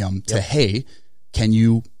premium to, hey, can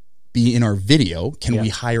you be in our video? Can we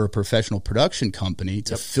hire a professional production company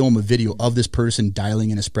to film a video of this person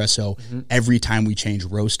dialing an espresso every time we change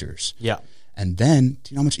roasters? Yeah. And then,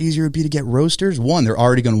 do you know how much easier it would be to get roasters? One, they're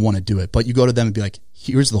already going to want to do it, but you go to them and be like,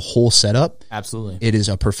 here's the whole setup. Absolutely. It is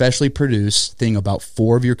a professionally produced thing about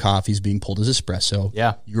 4 of your coffees being pulled as espresso.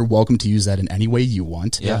 Yeah. You're welcome to use that in any way you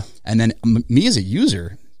want. Yeah. And then me as a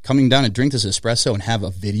user, coming down and drink this espresso and have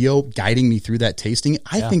a video guiding me through that tasting,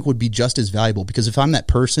 I think would be just as valuable, because if I'm that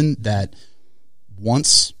person that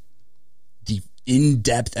wants the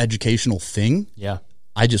in-depth educational thing,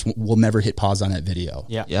 I just will never hit pause on that video.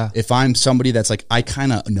 Yeah. If I'm somebody that's like, I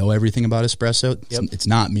kind of know everything about espresso, it's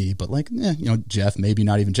not me, but like, Jeff, maybe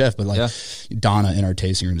not even Jeff, but like Donna in our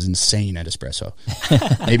tasting room is insane at espresso.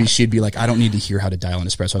 Maybe she'd be like, I don't need to hear how to dial an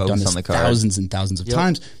espresso. I've done this thousands and thousands of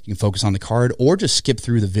times. You can focus on the card or just skip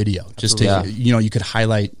through the video. Just to, you could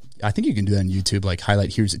highlight. I think you can do that on YouTube, like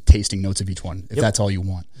highlight, here's tasting notes of each one, if that's all you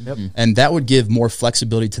want. And that would give more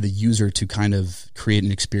flexibility to the user to kind of create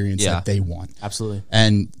an experience that they want. Absolutely.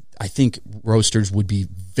 And I think roasters would be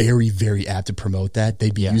very, very apt to promote that.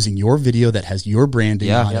 They'd be using your video that has your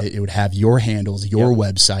branding on it. It would have your handles, your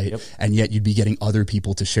website, and yet you'd be getting other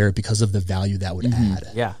people to share it because of the value that would add.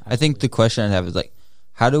 Yeah. I think the question I'd have is like,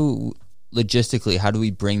 logistically, how do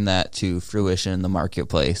we bring that to fruition in the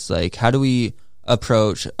marketplace? Like, how do we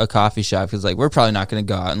approach a coffee shop? Because like, we're probably not going to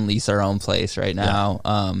go out and lease our own place right now.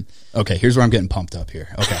 Okay, here's where I'm getting pumped up here.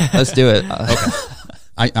 Okay. Let's do it. Okay.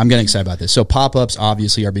 I'm getting excited about this. So pop-ups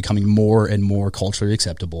obviously are becoming more and more culturally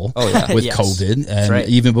acceptable with COVID. And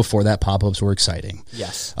even before that, pop-ups were exciting.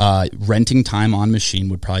 Yes. Renting time on machine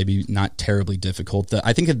would probably be not terribly difficult.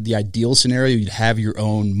 I think the ideal scenario, you'd have your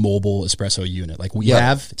own mobile espresso unit. Like we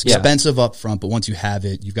have, it's expensive up front, but once you have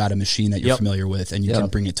it, you've got a machine that you're familiar with and you can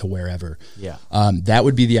bring it to wherever. Yeah. That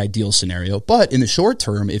would be the ideal scenario. But in the short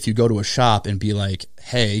term, if you go to a shop and be like,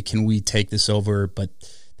 hey, can we take this over? But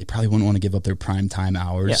they probably wouldn't want to give up their prime time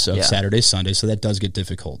hours of Saturday, Sunday, so that does get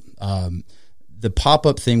difficult. The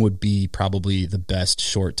pop-up thing would be probably the best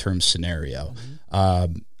short-term scenario. I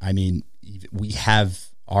mean, we have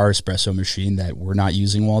our espresso machine that we're not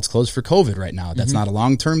using while it's closed for COVID right now. That's not a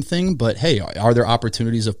long-term thing, but hey, are there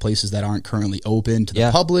opportunities of places that aren't currently open to the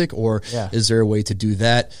public, or is there a way to do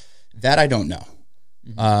that? That I don't know.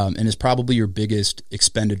 And is probably your biggest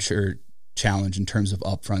expenditure challenge in terms of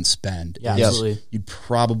upfront spend. Yeah, absolutely. You'd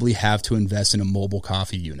probably have to invest in a mobile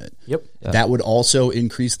coffee unit. Yep. That would also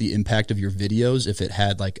increase the impact of your videos if it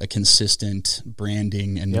had like a consistent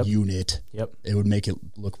branding and unit. It would make it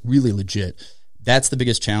look really legit. That's the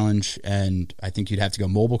biggest challenge, and I think you'd have to go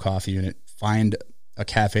mobile coffee unit, find a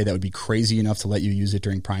cafe that would be crazy enough to let you use it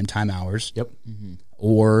during prime time hours.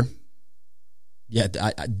 Or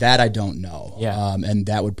that I don't know. And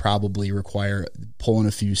that would probably require pulling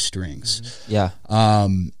a few strings.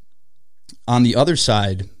 On the other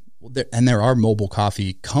side, there are mobile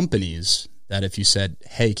coffee companies that if you said,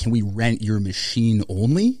 hey, can we rent your machine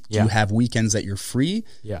only? Do you have weekends that you're free?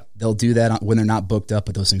 They'll do that when they're not booked up,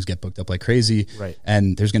 but those things get booked up like crazy.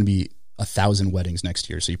 And there's going to be 1,000 weddings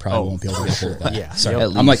next year, so you probably won't be able to get hold of that. Sorry,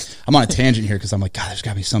 I'm on a tangent here because I'm like, God, there's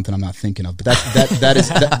got to be something I'm not thinking of. But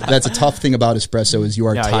that's a tough thing about espresso is you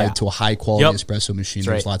are tied to a high quality espresso machine.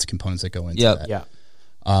 There's lots of components that go into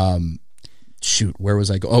that. Shoot, where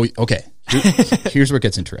was I going? Oh, okay. Here's where it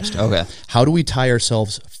gets interesting. Okay, how do we tie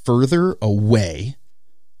ourselves further away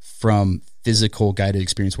from physical guided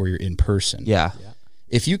experience where you're in person?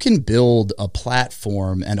 If you can build a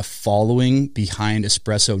platform and a following behind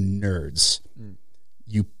espresso nerds,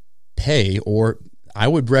 you pay, or I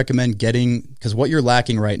would recommend getting, because what you're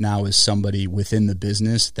lacking right now is somebody within the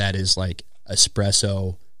business that is like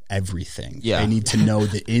espresso everything. They need to know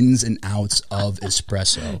the ins and outs of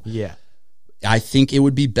espresso. I think it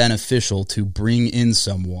would be beneficial to bring in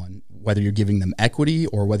someone whether you're giving them equity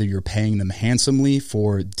or whether you're paying them handsomely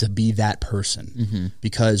to be that person.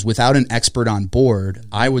 Because without an expert on board,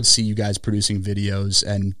 I would see you guys producing videos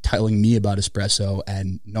and telling me about espresso,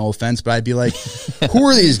 and no offense, but I'd be like, who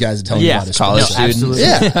are these guys telling me about espresso? College students. Absolutely.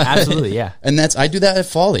 Yeah. Absolutely. Yeah. And I do that at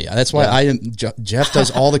Folly. That's why Jeff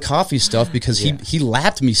does all the coffee stuff, because he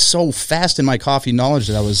lapped me so fast in my coffee knowledge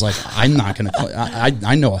that I was like, I'm not going to,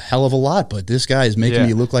 I know a hell of a lot, but this guy is making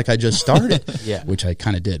me look like I just started, which I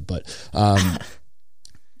kind of did. But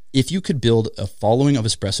if you could build a following of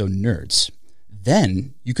espresso nerds,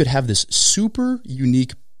 then you could have this super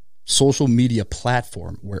unique social media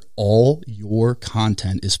platform where all your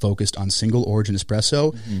content is focused on single origin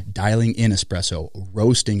espresso, dialing in espresso,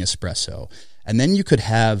 roasting espresso. And then you could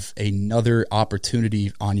have another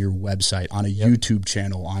opportunity on your website, on a YouTube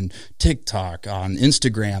channel, on TikTok, on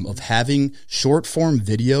Instagram, of having short form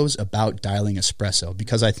videos about dialing espresso,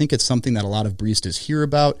 because I think it's something that a lot of baristas hear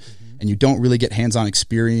about, and you don't really get hands-on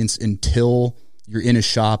experience until you're in a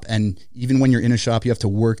shop. And even when you're in a shop, you have to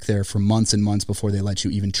work there for months and months before they let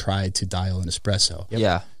you even try to dial an espresso.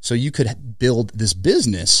 Yeah. So you could build this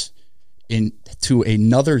business into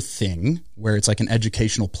another thing where it's like an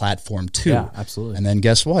educational platform too. Yeah, absolutely. And then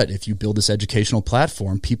guess what? If you build this educational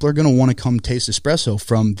platform, people are going to want to come taste espresso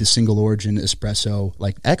from the single origin espresso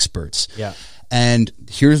like experts. Yeah. And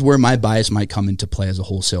here's where my bias might come into play as a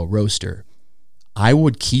wholesale roaster. I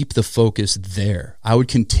would keep the focus there. I would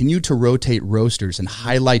continue to rotate roasters and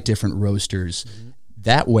highlight different roasters.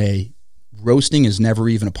 That way, roasting is never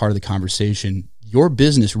even a part of the conversation. Your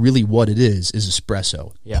business, really what it is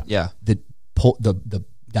espresso. Yeah. Yeah. The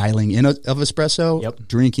dialing in of espresso,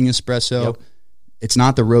 drinking espresso. It's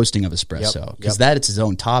not the roasting of espresso, because that it's its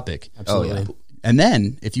own topic. Absolutely. And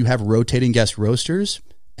then if you have rotating guest roasters,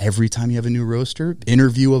 every time you have a new roaster,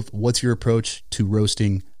 interview of what's your approach to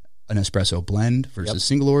roasting an espresso blend versus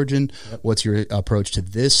single origin. What's your approach to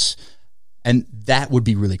this? And that would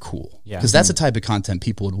be really cool, because that's the type of content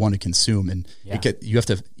people would want to consume. And you have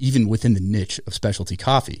to, even within the niche of specialty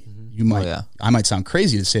coffee, I might sound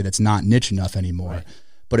crazy to say that's not niche enough anymore. Right.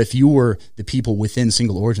 But if you were the people within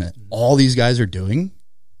single origin, that all these guys are doing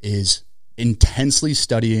is intensely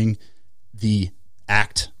studying the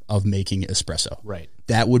act of making espresso. Right.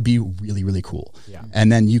 That would be really, really cool. Yeah. And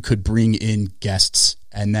then you could bring in guests,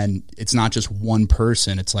 and then it's not just one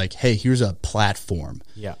person. It's like, hey, here's a platform.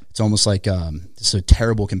 Yeah. It's almost like, it's a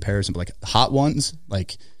terrible comparison, but like Hot Ones,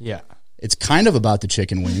 like, it's kind of about the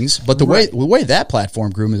chicken wings, but the way that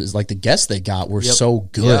platform grew is like the guests they got were so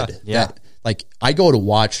good that like I go to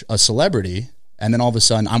watch a celebrity, and then all of a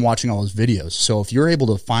sudden I'm watching all those videos. So if you're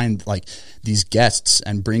able to find like these guests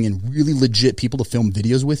and bring in really legit people to film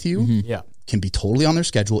videos with you, can be totally on their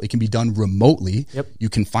schedule. It can be done remotely. You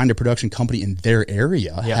can find a production company in their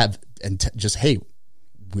area, just, hey,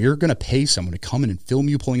 we're going to pay someone to come in and film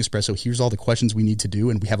you pulling espresso. Here's all the questions we need to do,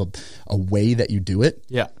 and we have a way that you do it.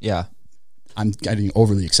 Yeah. I'm getting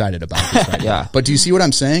overly excited about this right now. But do you see what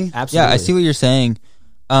I'm saying? Absolutely. Yeah, I see what you're saying.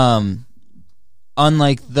 On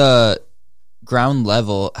like the ground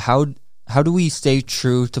level, how do we stay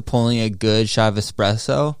true to pulling a good shot of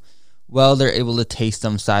espresso? Well, they're able to taste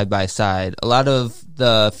them side by side. A lot of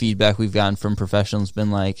the feedback we've gotten from professionals has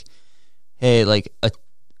been like, hey, like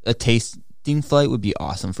a tasting flight would be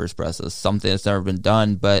awesome for espresso, something that's never been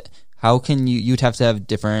done, but how can you'd have to have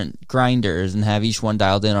different grinders and have each one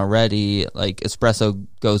dialed in already. Like espresso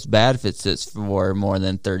goes bad if it sits for more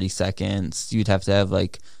than 30 seconds. You'd have to have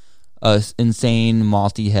like a insane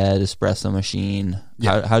multi-head espresso machine.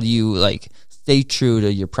 How do you like stay true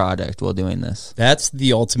to your product while doing this? That's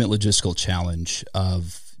the ultimate logistical challenge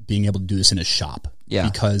of being able to do this in a shop.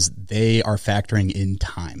 Because they are factoring in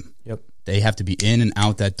time. They have to be in and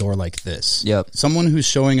out that door like this. Someone who's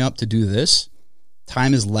showing up to do this,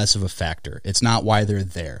 time is less of a factor. It's not why they're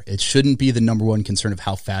there. It shouldn't be the number one concern of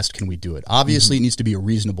how fast can we do it. Obviously, it needs to be a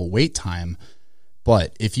reasonable wait time.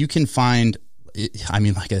 But if you can find, I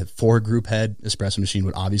mean, like a 4-group head espresso machine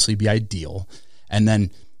would obviously be ideal. And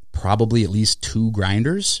then probably at least 2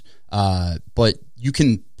 grinders. But you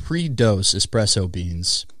can pre-dose espresso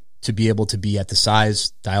beans to be able to be at the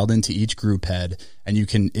size dialed into each group head, and you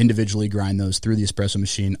can individually grind those through the espresso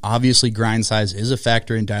machine. Obviously, grind size is a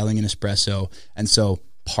factor in dialing in espresso, and so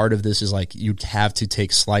part of this is like you'd have to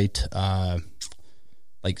take slight,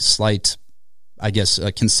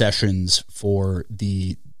 concessions for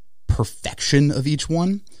the perfection of each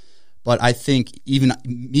one. But I think even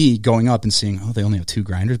me going up and seeing, oh, they only have 2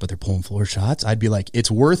 grinders, but they're pulling 4 shots, I'd be like, it's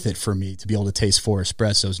worth it for me to be able to taste 4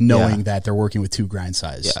 espressos, knowing that they're working with 2 grind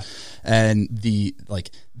size. Yeah. And the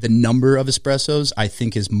number of espressos, I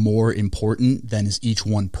think, is more important than is each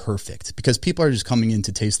one perfect, because people are just coming in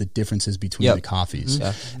to taste the differences between the coffees.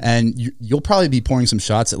 And you'll probably be pouring some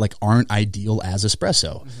shots that like aren't ideal as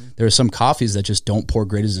espresso. There are some coffees that just don't pour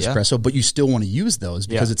great as espresso, but you still want to use those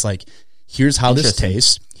because it's like, here's how this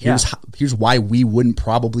tastes. Here's why we wouldn't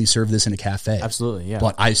probably serve this in a cafe. Absolutely, yeah.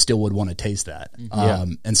 But I still would want to taste that.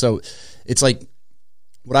 And so it's like,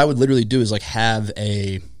 what I would literally do is like have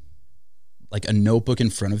a notebook in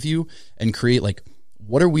front of you and create like,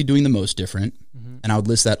 what are we doing the most different? And I would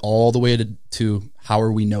list that all the way to how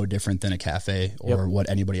are we no different than a cafe or what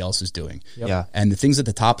anybody else is doing. And the things at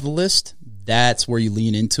the top of the list, that's where you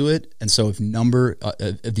lean into it. And so if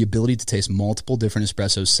the ability to taste multiple different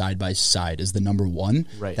espressos side by side is the number 1,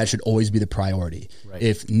 that should always be the priority.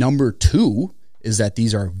 If number 2 is that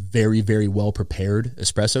these are very, very well prepared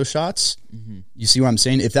espresso shots, you see what I'm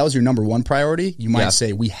saying? If that was your number 1 priority, you might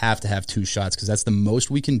say we have to have 2 shots because that's the most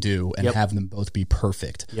we can do and have them both be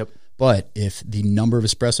perfect. But if the number of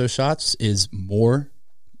espresso shots is more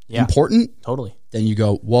important, then you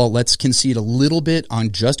go, well, let's concede a little bit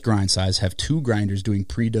on just grind size, have 2 grinders doing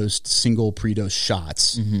single pre-dosed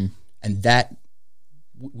shots. And that,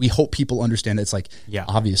 we hope people understand that it's like,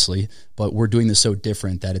 obviously, but we're doing this so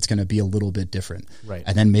different that it's going to be a little bit different.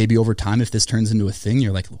 And then maybe over time, if this turns into a thing,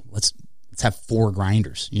 you're like, let's have 4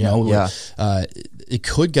 grinders, you know? It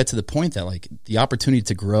could get to the point that like the opportunity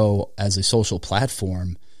to grow as a social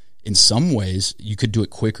platform, in some ways you could do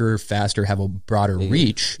it quicker, faster, have a broader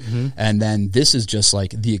reach. And then this is just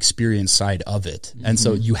like the experience side of it. And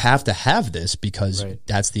so you have to have this because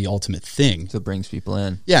that's the ultimate thing. So it brings people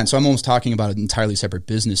in. Yeah. And so I'm almost talking about an entirely separate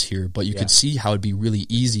business here, but you could see how it'd be really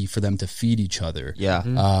easy for them to feed each other.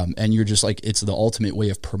 And you're just like, it's the ultimate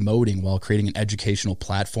way of promoting while creating an educational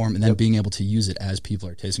platform and then being able to use it as people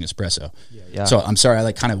are tasting espresso. So I'm sorry, I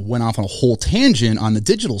like kind of went off on a whole tangent on the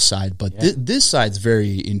digital side, but this side's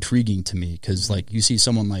very intriguing to me because like you see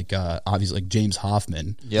someone like obviously like James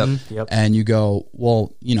Hoffman and you go,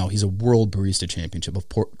 well, you know, he's a world barista championship, of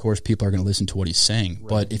course people are going to listen to what he's saying,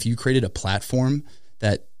 but if you created a platform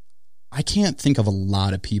that, I can't think of a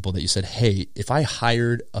lot of people that you said, hey, if I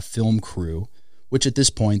hired a film crew, which at this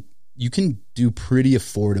point you can do pretty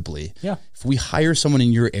affordably, if we hire someone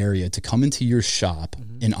in your area to come into your shop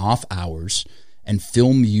in off hours and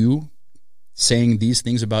film you saying these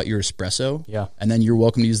things about your espresso, and then you're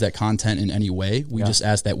welcome to use that content in any way. We just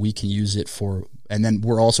ask that we can use it for, and then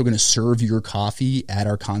we're also going to serve your coffee at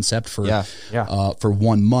our concept for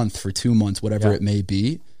 1 month, for 2 months, whatever it may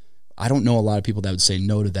be. I don't know a lot of people that would say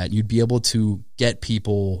no to that. You'd be able to get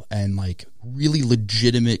people and like really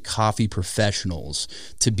legitimate coffee professionals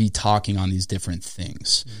to be talking on these different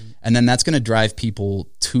things. And then that's going to drive people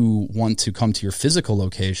to want to come to your physical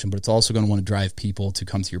location, but it's also going to want to drive people to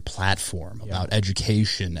come to your platform about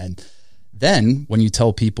education. And then when you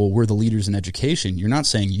tell people we're the leaders in education, you're not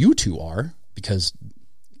saying you two are, because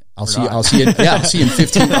I'll see you in 15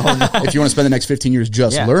 if you want to spend the next 15 years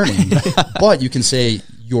just learning. But you can say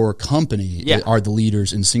your company are the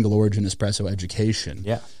leaders in single origin espresso education.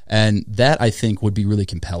 And that I think would be really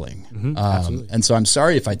compelling. And so I'm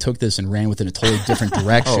sorry if I took this and ran with it in a totally different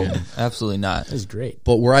direction. Oh, absolutely not. That's great.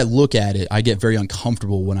 But where I look at it, I get very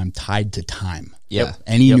uncomfortable when I'm tied to time.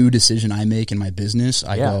 Any new decision I make in my business,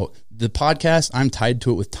 I go, the podcast, I'm tied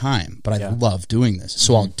to it with time, but I love doing this,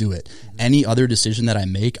 so I'll do it. Any other decision that I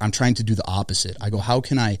make, I'm trying to do the opposite. I go, how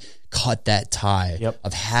can I cut that tie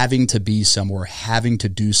of having to be somewhere, having to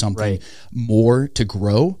do something more to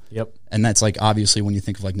grow? And that's like, obviously, when you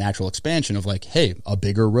think of like natural expansion of like, hey, a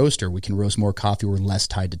bigger roaster, we can roast more coffee, we're less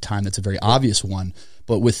tied to time. That's a very obvious one.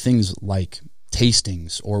 But with things like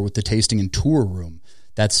tastings or with the tasting and tour room,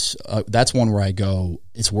 that's one where I go,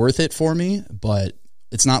 it's worth it for me, but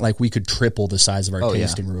it's not like we could triple the size of our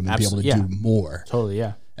tasting room and be able to do more.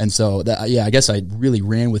 And so that, I guess I really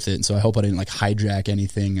ran with it. And so I hope I didn't like hijack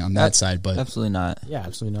anything on that side, but absolutely not.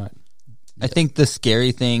 Absolutely not. I think the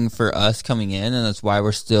scary thing for us coming in, and that's why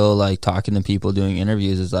we're still like talking to people, doing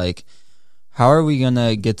interviews, is like, how are we going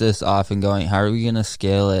to get this off and going? How are we going to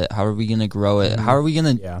scale it? How are we going to grow it? How are we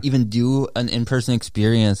going to even do an in-person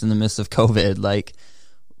experience in the midst of COVID? Like,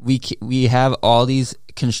 we have all these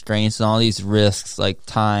constraints and all these risks, like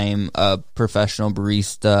time, professional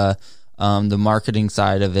barista, the marketing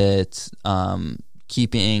side of it,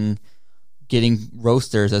 getting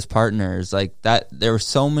roasters as partners, like that. There are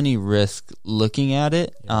so many risks looking at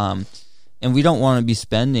it, and we don't want to be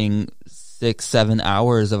spending 6-7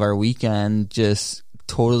 hours of our weekend just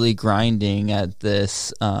totally grinding at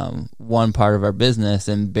this one part of our business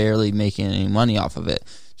and barely making any money off of it,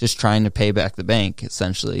 just trying to pay back the bank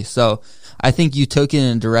essentially. So I think you took it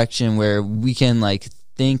in a direction where we can like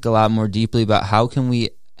think a lot more deeply about how can we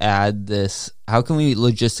add this, how can we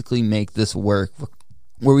logistically make this work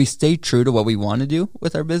where we stay true to what we want to do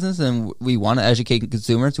with our business, and we want to educate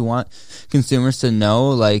consumers. We want consumers to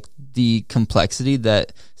know like the complexity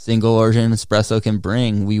that single origin espresso can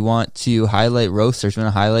bring. We want to highlight roasters, we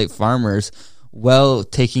want to highlight farmers, while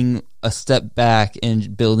taking a step back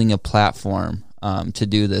and building a platform to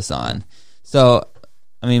do this on. So,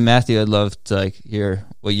 I mean, Matthew, I'd love to like hear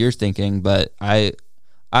what you're thinking, but I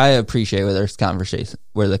appreciate where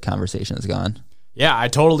the conversation has gone. Yeah, I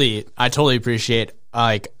totally appreciate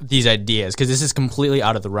like these ideas, because this is completely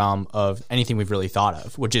out of the realm of anything we've really thought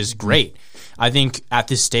of, which is great. I think at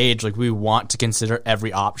this stage, like, we want to consider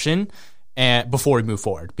every option and before we move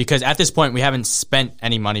forward, because at this point we haven't spent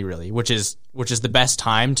any money really, which is the best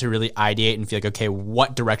time to really ideate and feel like, okay,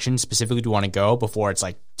 what direction specifically do we want to go before it's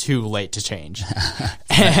like too late to change.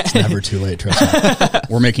 It's never too late, trust me.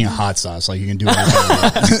 We're making a hot sauce, like you can do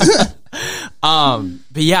it.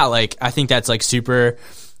 But yeah, like I think that's like super.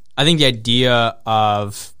 I think the idea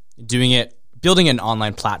of building an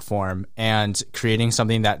online platform and creating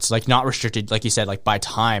something that's like not restricted, like you said, like by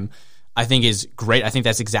time, I think is great. I think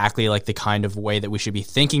that's exactly like the kind of way that we should be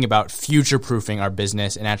thinking about future-proofing our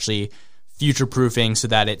business, and actually future-proofing so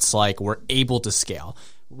that it's like we're able to scale.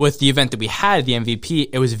 With the event that we had, the MVP,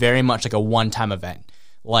 it was very much like a one-time event.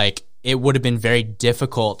 Like, it would have been very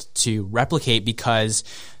difficult to replicate, because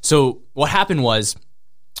so what happened was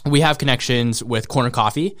we have connections with Corner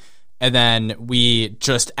Coffee, and then we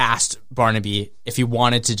just asked Barnaby if he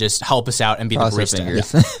wanted to just help us out and be Cross the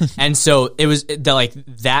barista. Yeah. And so it was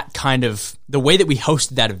that kind of, the way that we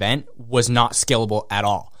hosted that event was not scalable at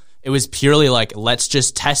all. It was purely like, let's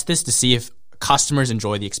just test this to see if customers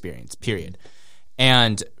enjoy the experience, period.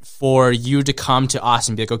 And for you to come to us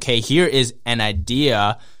and be like, okay, here is an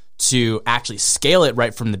idea to actually scale it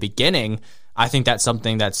right from the beginning, I think that's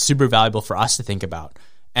something that's super valuable for us to think about.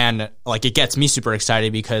 And like, it gets me super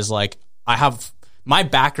excited because like my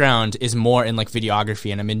background is more in like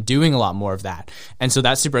videography, and I've been doing a lot more of that. And so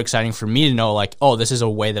that's super exciting for me to know like, oh, this is a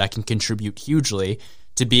way that I can contribute hugely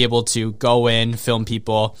to be able to go in, film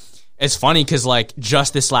people. It's funny because like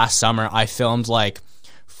just this last summer, I filmed like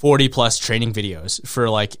 40 plus training videos for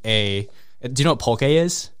like do you know what Poke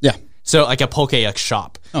is? Yeah. So like a Poke like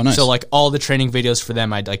shop. Oh, nice. So like all the training videos for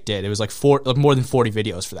them I like did. It was like more than 40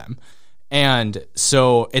 videos for them. And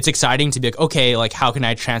so it's exciting to be like, okay, like how can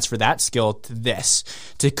I transfer that skill to this?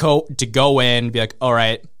 To go in, be like, all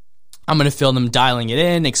right, I'm going to film them dialing it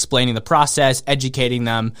in, explaining the process, educating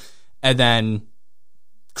them, and then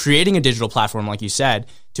creating a digital platform, like you said,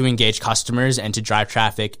 to engage customers and to drive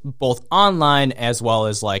traffic both online as well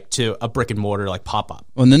as like to a brick and mortar like pop-up.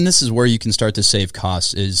 Well, and then this is where you can start to save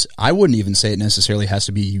costs. Is I wouldn't even say it necessarily has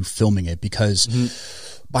to be you filming it, because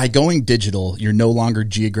by going digital, you're no longer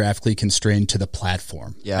geographically constrained to the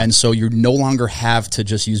platform. Yeah. And so you no longer have to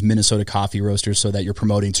just use Minnesota coffee roasters so that you're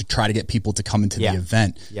promoting to try to get people to come into the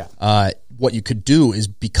event. Yeah. What you could do is,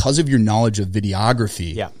 because of your knowledge of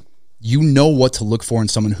videography, Yeah. you know what to look for in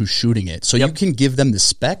someone who's shooting it. So you can give them the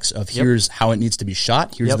specs of here's how it needs to be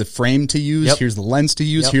shot. Here's the frame to use. Here's the lens to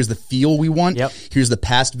use. Here's the feel we want. Here's the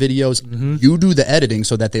past videos. You do the editing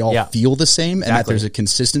so that they all feel the same and that there's a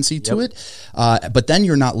consistency to it. But then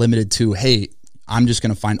you're not limited to, hey, I'm just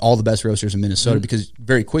going to find all the best roasters in Minnesota, because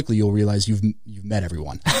very quickly you'll realize you've met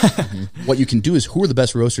everyone. What you can do is, who are the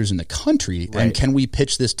best roasters in the country, and can we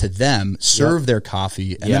pitch this to them, serve their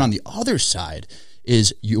coffee, and then on the other side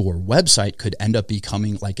is your website could end up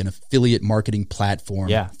becoming like an affiliate marketing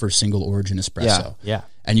platform for single origin espresso. Yeah.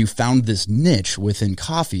 And you found this niche within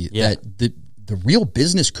coffee that the real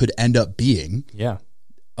business could end up being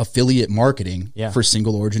affiliate marketing for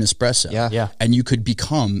single origin espresso. Yeah. And you could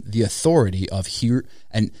become the authority of here.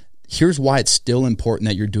 And here's why it's still important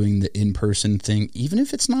that you're doing the in-person thing, even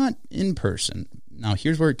if it's not in person. Now,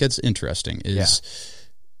 here's where it gets interesting is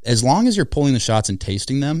as long as you're pulling the shots and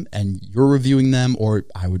tasting them and you're reviewing them, or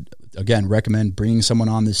I would, again, recommend bringing someone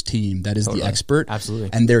on this team that is the expert. Absolutely.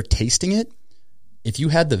 And they're tasting it. If you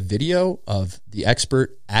had the video of the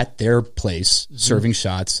expert at their place serving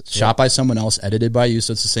shots, shot by someone else, edited by you,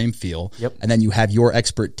 so it's the same feel, and then you have your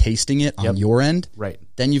expert tasting it on your end,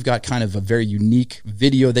 then you've got kind of a very unique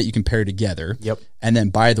video that you can pair together. And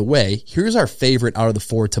then, by the way, here's our favorite out of the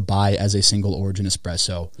 4 to buy as a single origin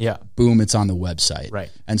espresso. Boom, it's on the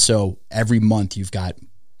website. And so every month you've got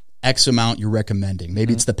X amount you're recommending.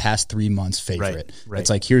 Maybe it's the past 3 months favorite. Right. It's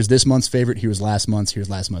like, here's this month's favorite, here's last month's.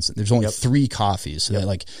 There's only 3 coffees. So that,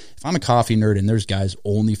 like, if I'm a coffee nerd and there's guys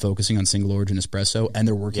only focusing on single origin espresso and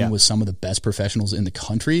they're working with some of the best professionals in the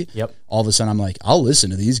country, all of a sudden I'm like, I'll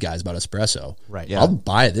listen to these guys about espresso. Right. Yeah. I'll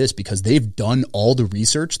buy this because they've done all the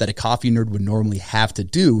research that a coffee nerd would normally have to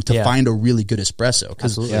do to find a really good espresso.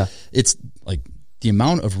 Because it's like, the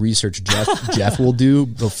amount of research Jeff will do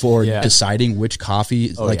before deciding which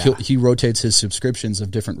coffee, he rotates his subscriptions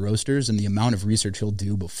of different roasters, and the amount of research he'll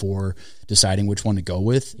do before deciding which one to go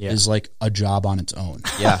with is like a job on its own.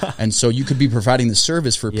 Yeah. And so you could be providing the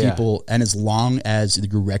service for people, and as long as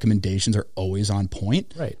your recommendations are always on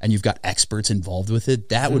point, and you've got experts involved with it,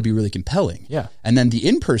 that would be really compelling. Yeah. And then the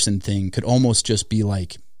in-person thing could almost just be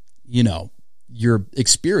like, you know, your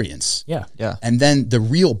experience. Yeah. Yeah. And then the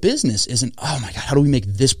real business isn't, oh my God, how do we make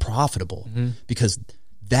this profitable? Because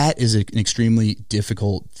that is an extremely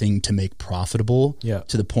difficult thing to make profitable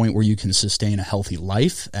to the point where you can sustain a healthy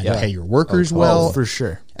life and pay your workers well. For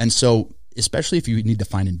sure. And so, especially if you need to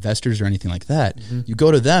find investors or anything like that, you go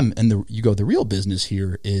to them and the real business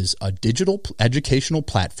here is a digital educational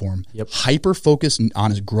platform, hyper focused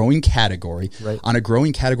on a growing category, on a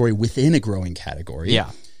growing category within a growing category.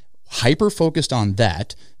 Yeah. Hyper focused on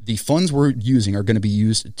that. The funds we're using are going to be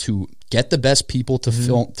used to get the best people to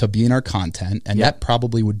film, to be in our content. And that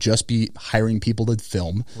probably would just be hiring people to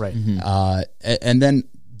film. Right. And then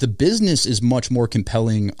the business is much more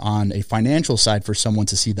compelling on a financial side for someone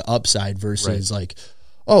to see the upside versus like,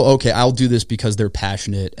 oh, okay, I'll do this because they're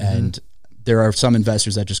passionate. And there are some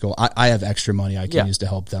investors that just go, I have extra money I can use to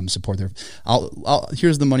help them support their,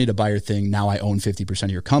 here's the money to buy your thing. Now I own 50% of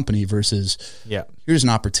your company versus here's an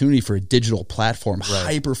opportunity for a digital platform,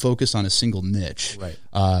 hyper focused on a single niche,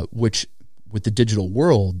 which with the digital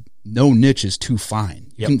world, no niche is too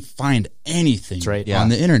fine. You can find anything on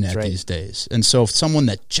the internet these days. And so if someone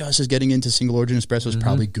that just is getting into single origin espresso is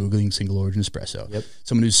probably Googling single origin espresso.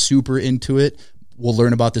 Someone who's super into it will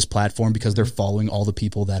learn about this platform because they're following all the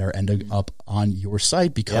people that are ending up on your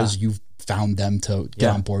site because you've found them to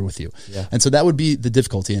get on board with you. And so that would be the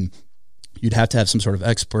difficulty. And you'd have to have some sort of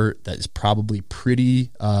expert that is probably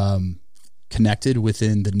pretty connected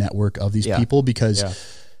within the network of these people because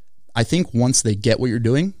I think once they get what you're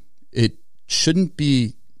doing, it shouldn't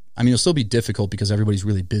be, I mean, it'll still be difficult because everybody's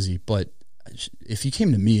really busy, but if you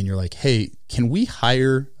came to me and you're like, hey, can we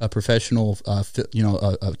hire a professional, a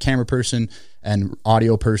camera person and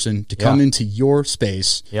audio person to come into your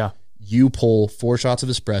space? You pull 4 shots of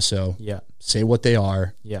espresso, say what they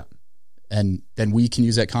are. And then we can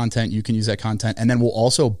use that content. You can use that content. And then we'll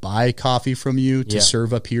also buy coffee from you to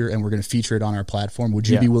serve up here. And we're going to feature it on our platform. Would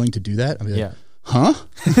you be willing to do that? I'll be like, huh?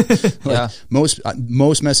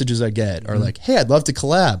 Most messages I get are like, hey, I'd love to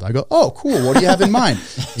collab. I go, oh, cool. What do you have in mind?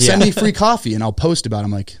 Send me free coffee and I'll post about it.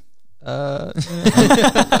 I'm like,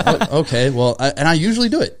 okay, well, and I usually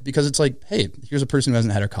do it because it's like, hey, here's a person who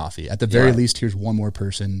hasn't had our coffee. At the very least, here's one more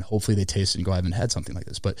person. Hopefully they taste it and go, I haven't had something like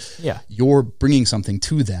this. But you're bringing something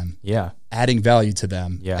to them, adding value to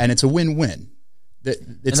them, and it's a win-win.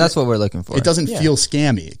 And that's what we're looking for. It doesn't feel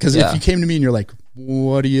scammy because if you came to me and you're like,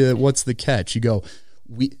 what's the catch? You go,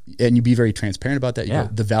 and you be very transparent about that. You go,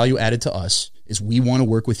 the value added to us is we want to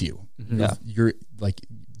work with you. You're like,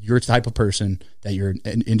 you're the type of person that you're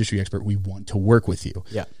an industry expert. We want to work with you.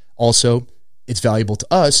 Also, it's valuable to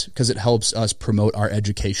us because it helps us promote our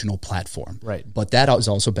educational platform. But that is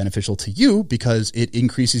also beneficial to you because it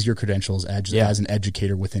increases your credentials as an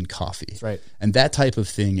educator within coffee. And that type of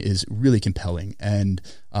thing is really compelling. And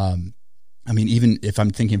I mean, even if I'm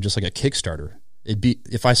thinking of just like a Kickstarter,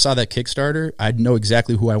 if I saw that Kickstarter, I'd know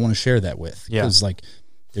exactly who I want to share that with. Because like,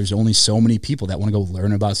 there's only so many people that want to go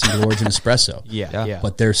learn about single origin espresso.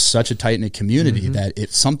 But there's such a tight-knit community that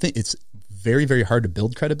it's very, very hard to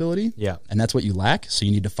build credibility. And that's what you lack. So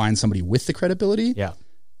you need to find somebody with the credibility.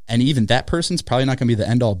 And even that person's probably not going to be the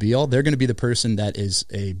end-all, be-all. They're going to be the person that is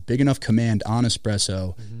a big enough command on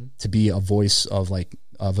espresso to be a voice of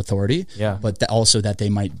authority, but also that they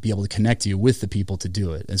might be able to connect you with the people to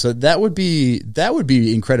do it. And so that would be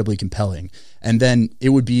incredibly compelling. And then it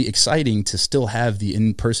would be exciting to still have the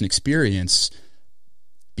in-person experience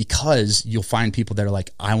because you'll find people that are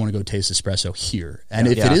like, I want to go taste espresso here. And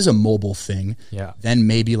if it is a mobile thing, then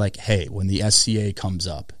maybe like, hey, when the SCA comes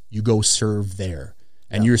up, you go serve there.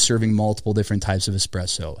 and you're serving multiple different types of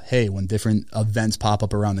espresso. Hey, when different events pop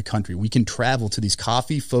up around the country, we can travel to these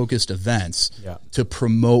coffee-focused events to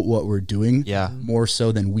promote what we're doing more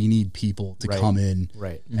so than we need people to come in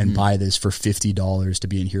and buy this for $50 to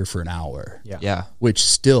be in here for an hour. Which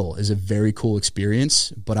still is a very cool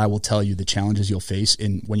experience, but I will tell you the challenges you'll face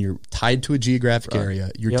when you're tied to a geographic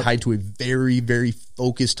area, you're tied to a very, very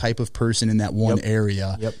focused type of person in that one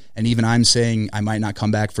area. And even I'm saying I might not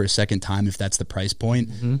come back for a second time if that's the price point.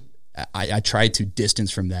 I try to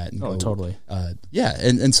distance from that. And Totally.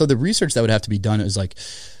 And so the research that would have to be done is like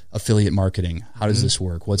affiliate marketing. How does this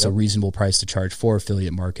work? What's a reasonable price to charge for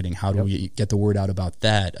affiliate marketing? How do we get the word out about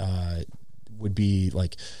that? Would be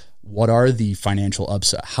like, what are the financial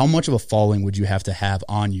upside? How much of a following would you have to have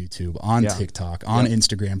on YouTube, on TikTok, on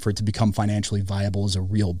Instagram for it to become financially viable as a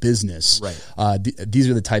real business? These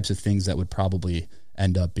are the types of things that would probably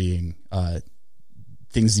end up being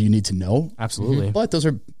things that you need to know. Absolutely. But those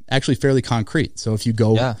are actually fairly concrete. So if you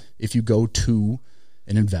go to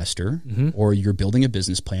an investor or you're building a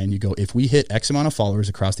business plan, you go, if we hit X amount of followers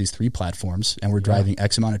across these 3 platforms and we're driving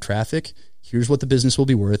X amount of traffic, here's what the business will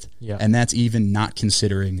be worth. And that's even not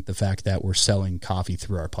considering the fact that we're selling coffee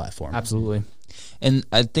through our platform. Absolutely. And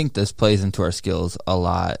I think this plays into our skills a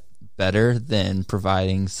lot better than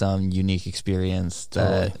providing some unique experience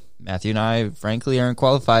that Matthew and I, frankly, aren't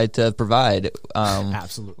qualified to provide.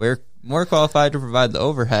 Absolutely. We're more qualified to provide the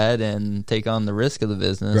overhead and take on the risk of the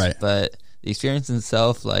business. But the experience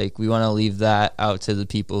itself, like, we want to leave that out to the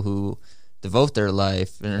people who devote their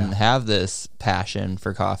life and have this passion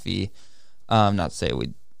for coffee. Not to say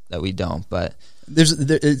that we don't, but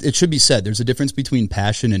it should be said, there's a difference between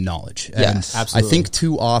passion and knowledge. And yes, absolutely. I think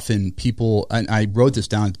too often people, and I wrote this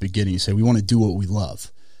down at the beginning, say we want to do what we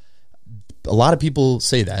love. A lot of people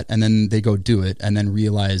say that, and then they go do it, and then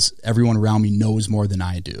realize everyone around me knows more than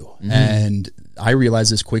I do. And I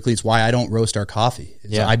realized this quickly. It's why I don't roast our coffee.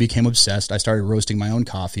 I became obsessed. I started roasting my own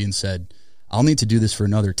coffee and said, I'll need to do this for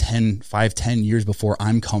another 10 years before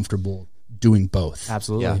I'm comfortable doing both.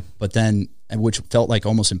 Absolutely. But then, which felt like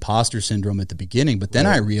almost imposter syndrome at the beginning, but then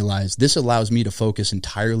I realized this allows me to focus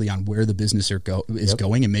entirely on where the business is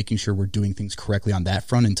going and making sure we're doing things correctly on that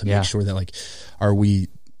front, and to make sure that, like, are we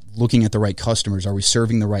looking at the right customers? Are we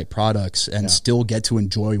serving the right products and still get to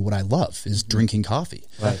enjoy what I love is drinking coffee?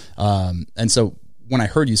 And so when I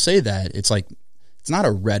heard you say that, it's like, it's not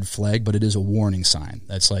a red flag, but it is a warning sign.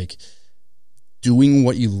 That's like, doing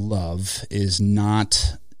what you love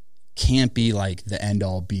can't be like the end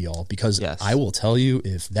all be all, because I will tell you,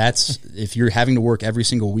 if you're having to work every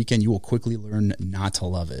single weekend, you will quickly learn not to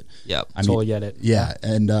love it. I totally get it.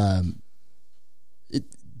 And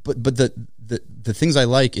but the things I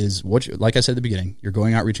like is like I said at the beginning, you're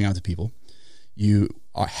going out, reaching out to people. You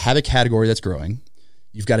have a category that's growing.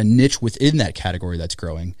 You've got a niche within that category that's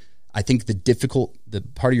growing. I think the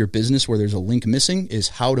part of your business where there's a link missing is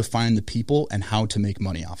how to find the people and how to make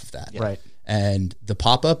money off of that. Right. And the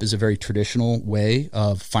pop-up is a very traditional way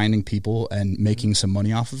of finding people and making some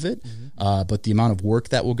money off of it. But the amount of work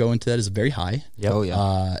that will go into that is very high.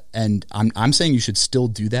 And I'm saying you should still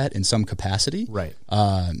do that in some capacity. Right.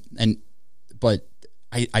 But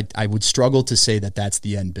I would struggle to say that that's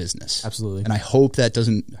the end business. Absolutely. And I hope that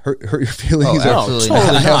doesn't hurt your feelings. Absolutely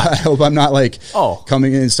totally not. I hope I'm not like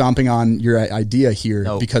coming in and stomping on your idea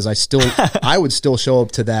here, because I would still show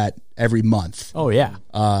up to that every month.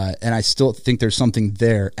 And I still think there's something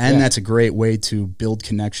there, and that's a great way to build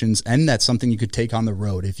connections, and that's something you could take on the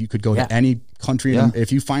road. If you could go to any country,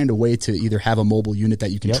 if you find a way to either have a mobile unit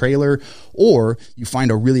that you can trailer, or you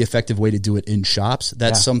find a really effective way to do it in shops,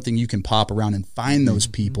 that's something you can pop around and find those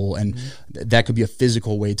people, and that could be a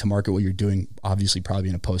physical way to market what you're doing, obviously probably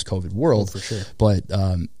in a post-COVID world. For sure. But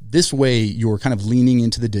this way, you're kind of leaning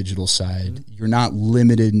into the digital side. You're not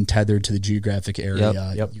limited and tethered to the geographic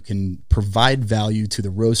area. You can provide value to the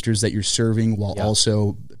roasters that you're serving while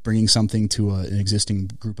also bringing something to an existing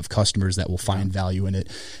group of customers that will find value in it,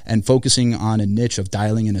 and focusing on a niche of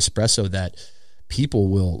dialing in espresso that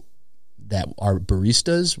our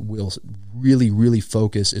baristas will really, really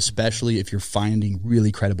focus, especially if you're finding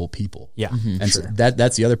really credible people. And so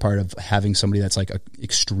that's the other part of having somebody that's like an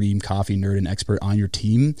extreme coffee nerd and expert on your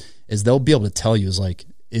team, is they'll be able to tell you,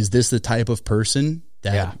 is this the type of person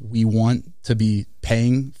that we want to be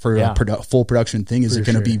paying for a full production thing? Is it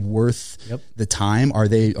going to be worth the time? Are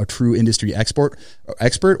they a true industry expert,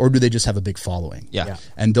 or do they just have a big following?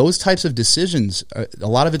 And those types of decisions, a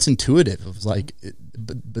lot of it's intuitive. It's like,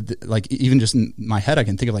 like even just in my head, I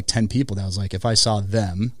can think of like 10 people that was like, if I saw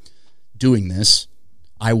them doing this,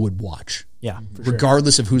 I would watch. For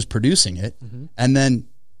regardless of who's producing it. And then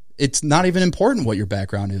it's not even important what your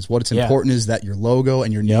background is. What's important is that your logo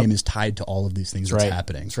and your name is tied to all of these things that's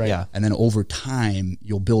happening. That's right. Yeah. And then over time,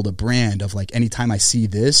 you'll build a brand of like, anytime I see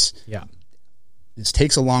this, this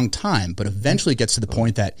takes a long time, but eventually it gets to the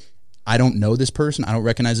point that I don't know this person. I don't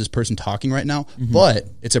recognize this person talking right now, but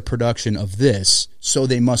it's a production of this, so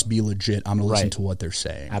they must be legit. I'm going to listen to what they're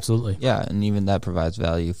saying. Absolutely. Yeah, and even that provides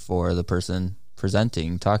value for the person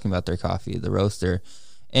presenting, talking about their coffee, the roaster.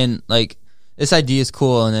 And like, this idea is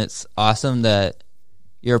cool, and it's awesome that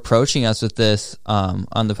you're approaching us with this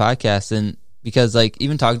on the podcast. And because like,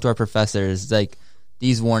 even talking to our professors, like,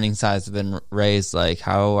 these warning signs have been raised. Like,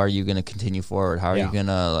 how are you going to continue forward? How are you going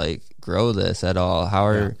to like grow this at all? How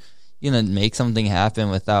are you going to make something happen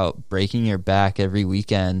without breaking your back every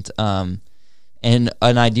weekend? And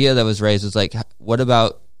an idea that was raised was like, what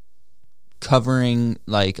about covering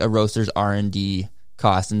like a roaster's R&D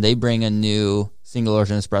cost? And they bring a new single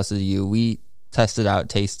origin espresso to you. We test it out,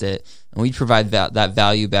 taste it, and we provide that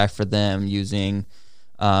value back for them using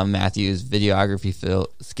Matthew's videography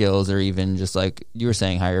skills, or even just like you were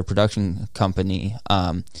saying, hire a production company.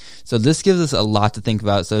 So this gives us a lot to think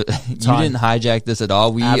about. So you didn't hijack this at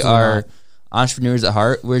all. We are entrepreneurs at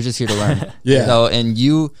heart. We're just here to learn. So, and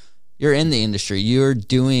you're in the industry. You're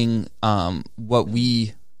doing what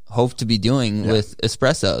we hope to be doing with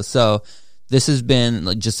espresso. So this has been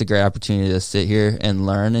like just a great opportunity to sit here and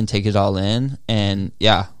learn and take it all in. And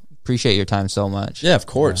appreciate your time so much. Yeah, of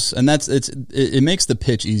course. And it makes the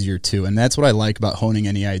pitch easier too. And that's what I like about honing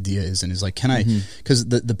any idea is like, can I, because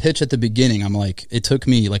the pitch at the beginning, I'm like, it took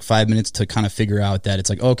me like 5 minutes to kind of figure out that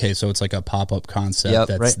it's like, okay, so it's like a pop-up concept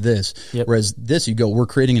that's this. Whereas this, you go, we're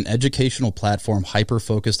creating an educational platform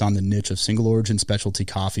hyper-focused on the niche of single origin specialty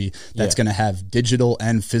coffee that's going to have digital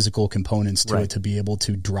and physical components to it to be able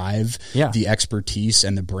to drive the expertise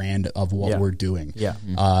and the brand of what we're doing.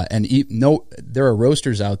 And there are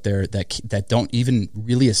roasters out there that don't even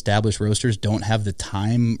really establish roasters, don't have the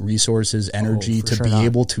time, resources, energy to be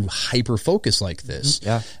able to hyper focus like this.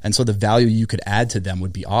 And so the value you could add to them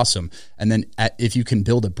would be awesome. And then if you can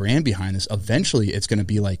build a brand behind this, eventually it's going to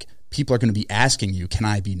be like, people are going to be asking you, can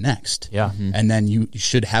I be next? And then you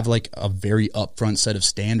should have like a very upfront set of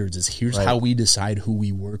standards is here's how we decide who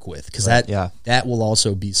we work with. Because that will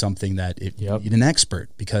also be something that you need an expert,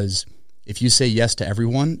 because if you say yes to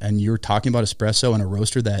everyone and you're talking about espresso and a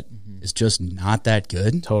roaster that is just not that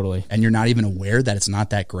good, and you're not even aware that it's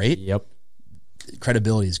not that great,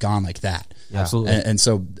 credibility is gone like that. Absolutely. And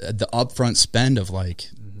so the upfront spend of like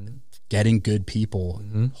getting good people,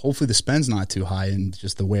 hopefully the spend's not too high and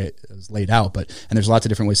just the way it was laid out, and there's lots of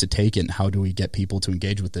different ways to take it and how do we get people to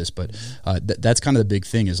engage with this. But that's kind of the big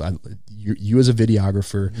thing is you as a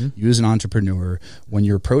videographer, you as an entrepreneur, when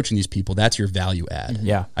you're approaching these people, that's your value add.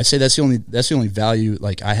 I say that's the only value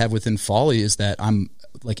like I have within Folly is that I'm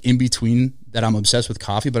like in between that. I'm obsessed with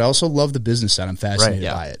coffee, but I also love the business side. I'm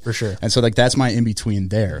fascinated by it for sure. And so like that's my in between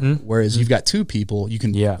there. Whereas you've got two people, you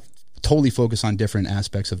can totally focus on different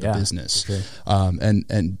aspects of the business.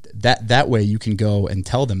 And that way you can go and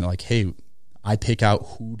tell them like, hey, I pick out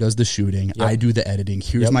who does the shooting. I do the editing.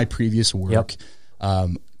 Here's my previous work.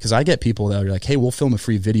 Because I get people that are like, hey, we'll film a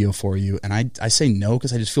free video for you. And I say no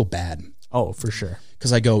because I just feel bad. Oh, for sure.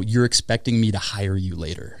 Because I go, you're expecting me to hire you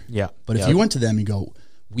later. But if Yep. you went to them and go,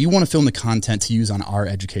 we want to film the content to use on our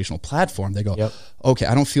educational platform, they go, okay,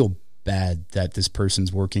 I don't feel bad that this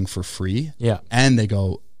person's working for free. And they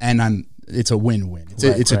go, and it's a win-win.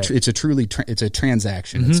 It's a truly it's a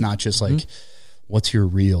transaction. It's not just like, what's your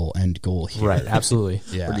real end goal here? Right. Absolutely.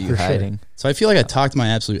 What are you hiding? So I feel like I talked my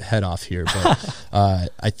absolute head off here, but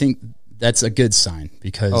I think that's a good sign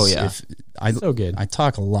because if I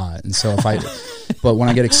talk a lot, and so but when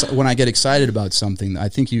I get excited about something, I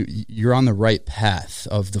think you're on the right path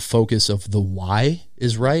of the focus of the why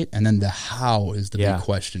is right, and then the how is the big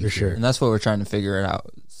question. For sure. And that's what we're trying to figure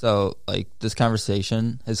out. So like this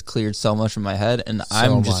conversation has cleared so much in my head, and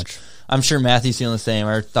I'm sure Matthew's feeling the same.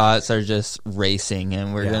 Our thoughts are just racing,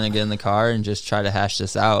 and we're going to get in the car and just try to hash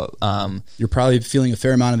this out. You're probably feeling a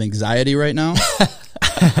fair amount of anxiety right now.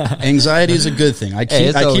 Anxiety is a good thing. I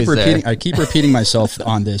keep repeating myself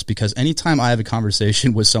on this because anytime I have a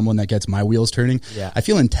conversation with someone that gets my wheels turning, I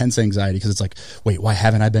feel intense anxiety because it's like, wait, why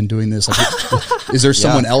haven't I been doing this? Like, is there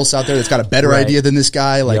someone else out there that's got a better idea than this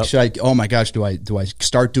guy? Like, should I? Oh my gosh, do I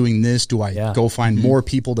start doing this? Do I go find more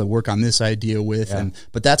people to work on this idea with?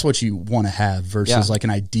 But that's what you want to have versus like an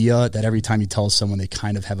idea that every time you tell someone, they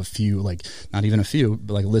kind of have a few, like not even a few,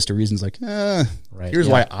 but like a list of reasons. Like, here's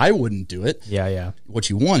why I wouldn't do it. What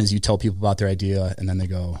you want is you tell people about their idea and then they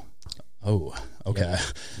go, oh, okay.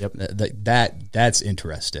 That's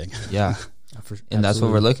interesting. And that's what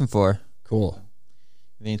we're looking for. Cool.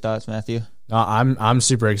 Any thoughts, Matthew? I'm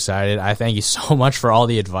super excited. I thank you so much for all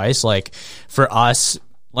the advice. Like for us,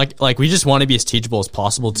 like we just want to be as teachable as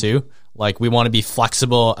possible too. Like we want to be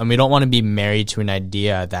flexible and we don't want to be married to an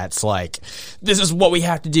idea that's like, this is what we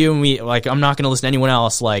have to do. And I'm not going to listen to anyone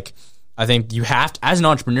else. Like, I think you have to, as an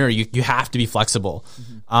entrepreneur, you have to be flexible.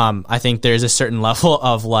 I think there's a certain level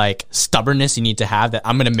of like stubbornness you need to have that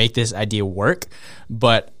I'm going to make this idea work.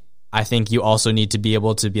 But I think you also need to be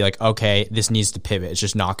able to be like, okay, this needs to pivot. It's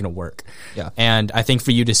just not going to work. Yeah. And I think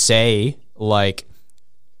for you to say like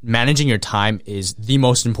managing your time is the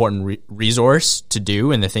most important resource to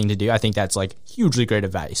do and the thing to do, I think that's like hugely great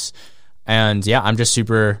advice. And yeah, I'm just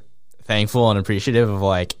super thankful and appreciative of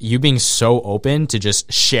like you being so open to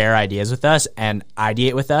just share ideas with us and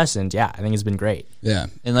ideate with us. And yeah, I think it's been great. Yeah.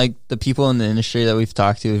 And like the people in the industry that we've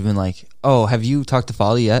talked to have been like, oh, have you talked to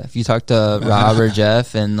Folly yet? Have you talked to Rob or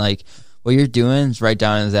Jeff? And like what you're doing is right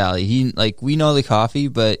down his alley. He like, we know the coffee,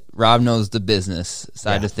 but Rob knows the business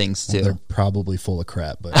side of things too. Well, they're probably full of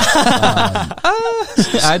crap, but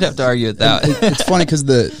I'd have to argue with that. It's funny because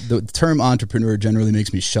the term entrepreneur generally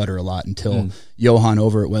makes me shudder a lot until Johan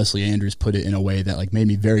over at Wesley Andrews put it in a way that like made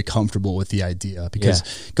me very comfortable with the idea.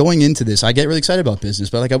 Because going into this, I get really excited about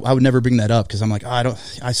business, but like I would never bring that up because I'm like,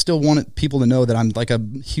 I still want people to know that I'm like a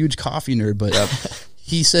huge coffee nerd, but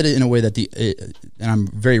he said it in a way that and I'm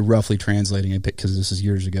very roughly translating it because this is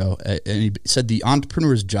years ago, and he said the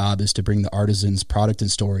entrepreneur's job is to bring the artisan's product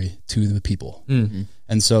and story to the people.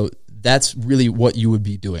 And so that's really what you would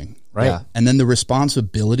be doing. Right. Yeah. And then the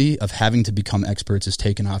responsibility of having to become experts is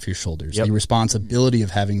taken off your shoulders. The responsibility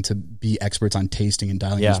of having to be experts on tasting and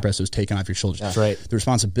dialing espresso is taken off your shoulders. That's right. The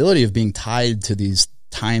responsibility of being tied to these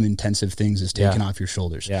time-intensive things is taken off your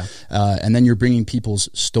shoulders. And then you're bringing people's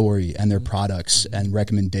story and their products and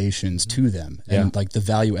recommendations to them. And like the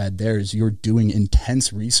value add there is you're doing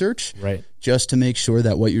intense research just to make sure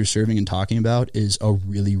that what you're serving and talking about is a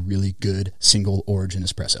really, really good single origin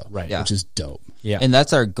espresso, which is dope. Yeah. And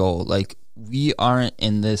that's our goal. Like we aren't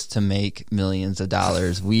in this to make millions of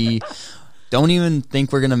dollars. We don't even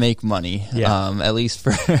think we're going to make money, at least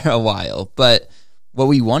for a while. But what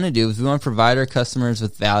we want to do is we want to provide our customers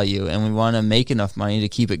with value, and we want to make enough money to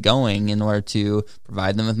keep it going in order to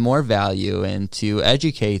provide them with more value and to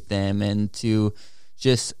educate them and to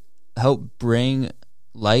just help bring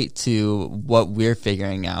light to what we're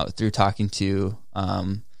figuring out through talking to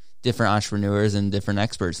different entrepreneurs and different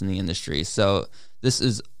experts in the industry. So this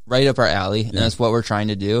is right up our alley, and that's what we're trying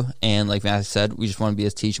to do. And like Matthew said, we just want to be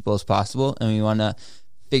as teachable as possible, and we want to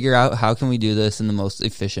figure out how can we do this in the most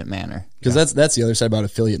efficient manner. Because that's the other side about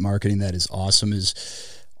affiliate marketing that is awesome is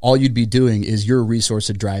all you'd be doing is you're a resource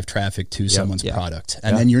to drive traffic to someone's product.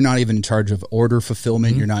 And then you're not even in charge of order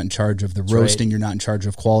fulfillment. You're not in charge of the roasting. You're not in charge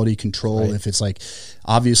of quality control. If it's like,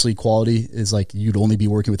 obviously quality is like, you'd only be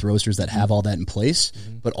working with roasters that have all that in place.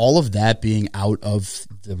 But all of that being out of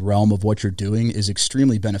the realm of what you're doing is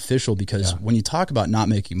extremely beneficial because when you talk about not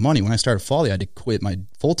making money, when I started Folly, I had to quit my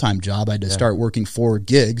full-time job. I had to start working 4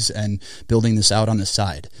 gigs and building this out on the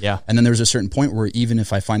side. And then there was a certain point where even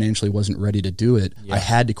if I financially wasn't ready to do it, I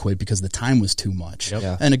had to quit because the time was too much.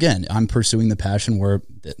 And again, I'm pursuing the passion where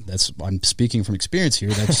I'm speaking from experience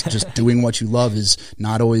here. That's just doing what you love is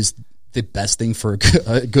not always the best thing for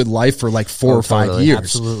a good life for like 4 or 5 years.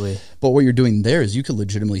 Absolutely. But what you're doing there is you could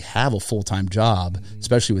legitimately have a full-time job,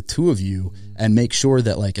 especially with 2 of you, and make sure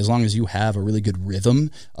that like as long as you have a really good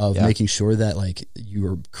rhythm of making sure that like you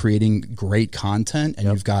are creating great content and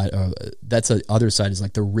you've got that's the other side is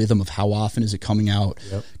like the rhythm of how often is it coming out.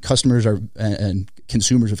 Customers are and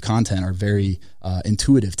consumers of content are very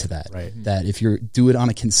intuitive to that. That if you do it on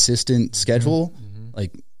a consistent schedule,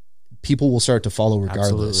 like people will start to follow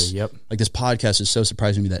regardless. Like this podcast is so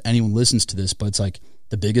surprising to me that anyone listens to this, but it's like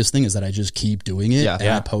the biggest thing is that I just keep doing it and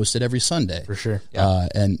I post it every Sunday. For sure.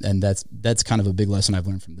 And that's kind of a big lesson I've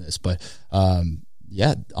learned from this. But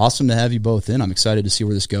awesome to have you both in. I'm excited to see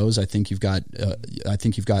where this goes. I think you've got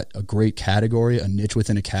a great category, a niche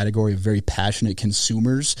within a category of very passionate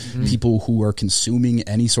consumers, people who are consuming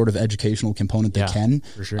any sort of educational component they can.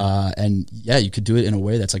 For sure. And you could do it in a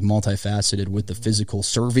way that's like multifaceted with the physical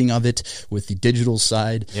serving of it, with the digital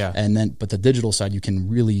side. But the digital side, you can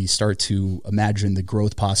really start to imagine the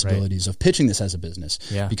growth possibilities of pitching this as a business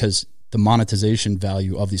because the monetization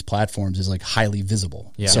value of these platforms is like highly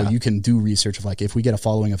visible. So you can do research of like, if we get a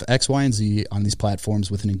following of X, Y, and Z on these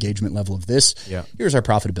platforms with an engagement level of this, here's our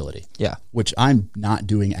profitability. Which I'm not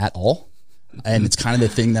doing at all. And it's kind of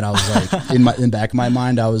the thing that I was like, in the back of my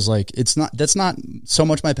mind, I was like, that's not so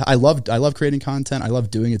much I love creating content. I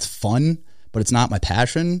love doing it's fun. but it's not my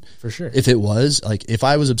passion. For sure. If it was, like, if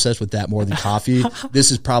I was obsessed with that more than coffee,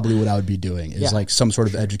 this is probably what I would be doing, is like some sort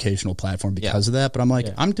of educational platform because of that. But I'm like,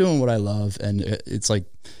 I'm doing what I love, and it's like,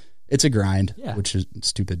 it's a grind, which is a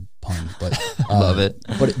stupid pun, but love it.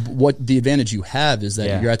 But what the advantage you have is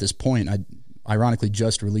that you're at this point. I ironically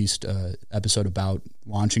just released an episode about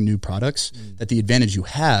launching new products. That the advantage you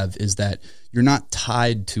have is that you're not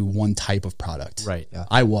tied to one type of product. Right. Yeah.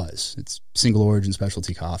 It's single origin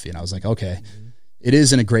specialty coffee, and I was like, okay, it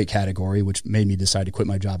is in a great category, which made me decide to quit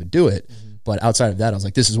my job and do it. But outside of that, I was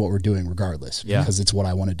like, this is what we're doing regardless, because it's what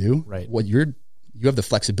I want to do. Right. What you have the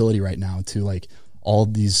flexibility right now to, like, all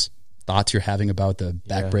these thoughts you're having about the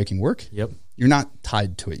backbreaking work. Yep. You're not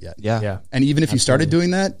tied to it yet. Yeah. And even if you started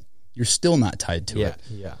doing that, you're still not tied to it.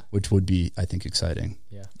 Yeah. Which would be, I think, exciting.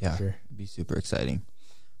 Yeah. Sure. It'd be super exciting.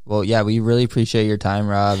 Well, yeah, we really appreciate your time,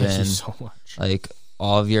 Rob, Thank and you so much. like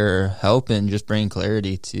all of your help and just bringing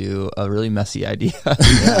clarity to a really messy idea.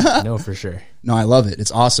 No, for sure. No, I love it.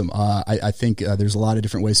 It's awesome. I think there's a lot of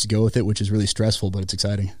different ways to go with it, which is really stressful, but it's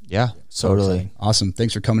exciting. Yeah, totally. Exciting. Awesome.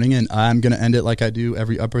 Thanks for coming in. I'm going to end it like I do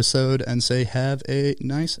every episode and say, have a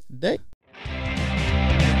nice day.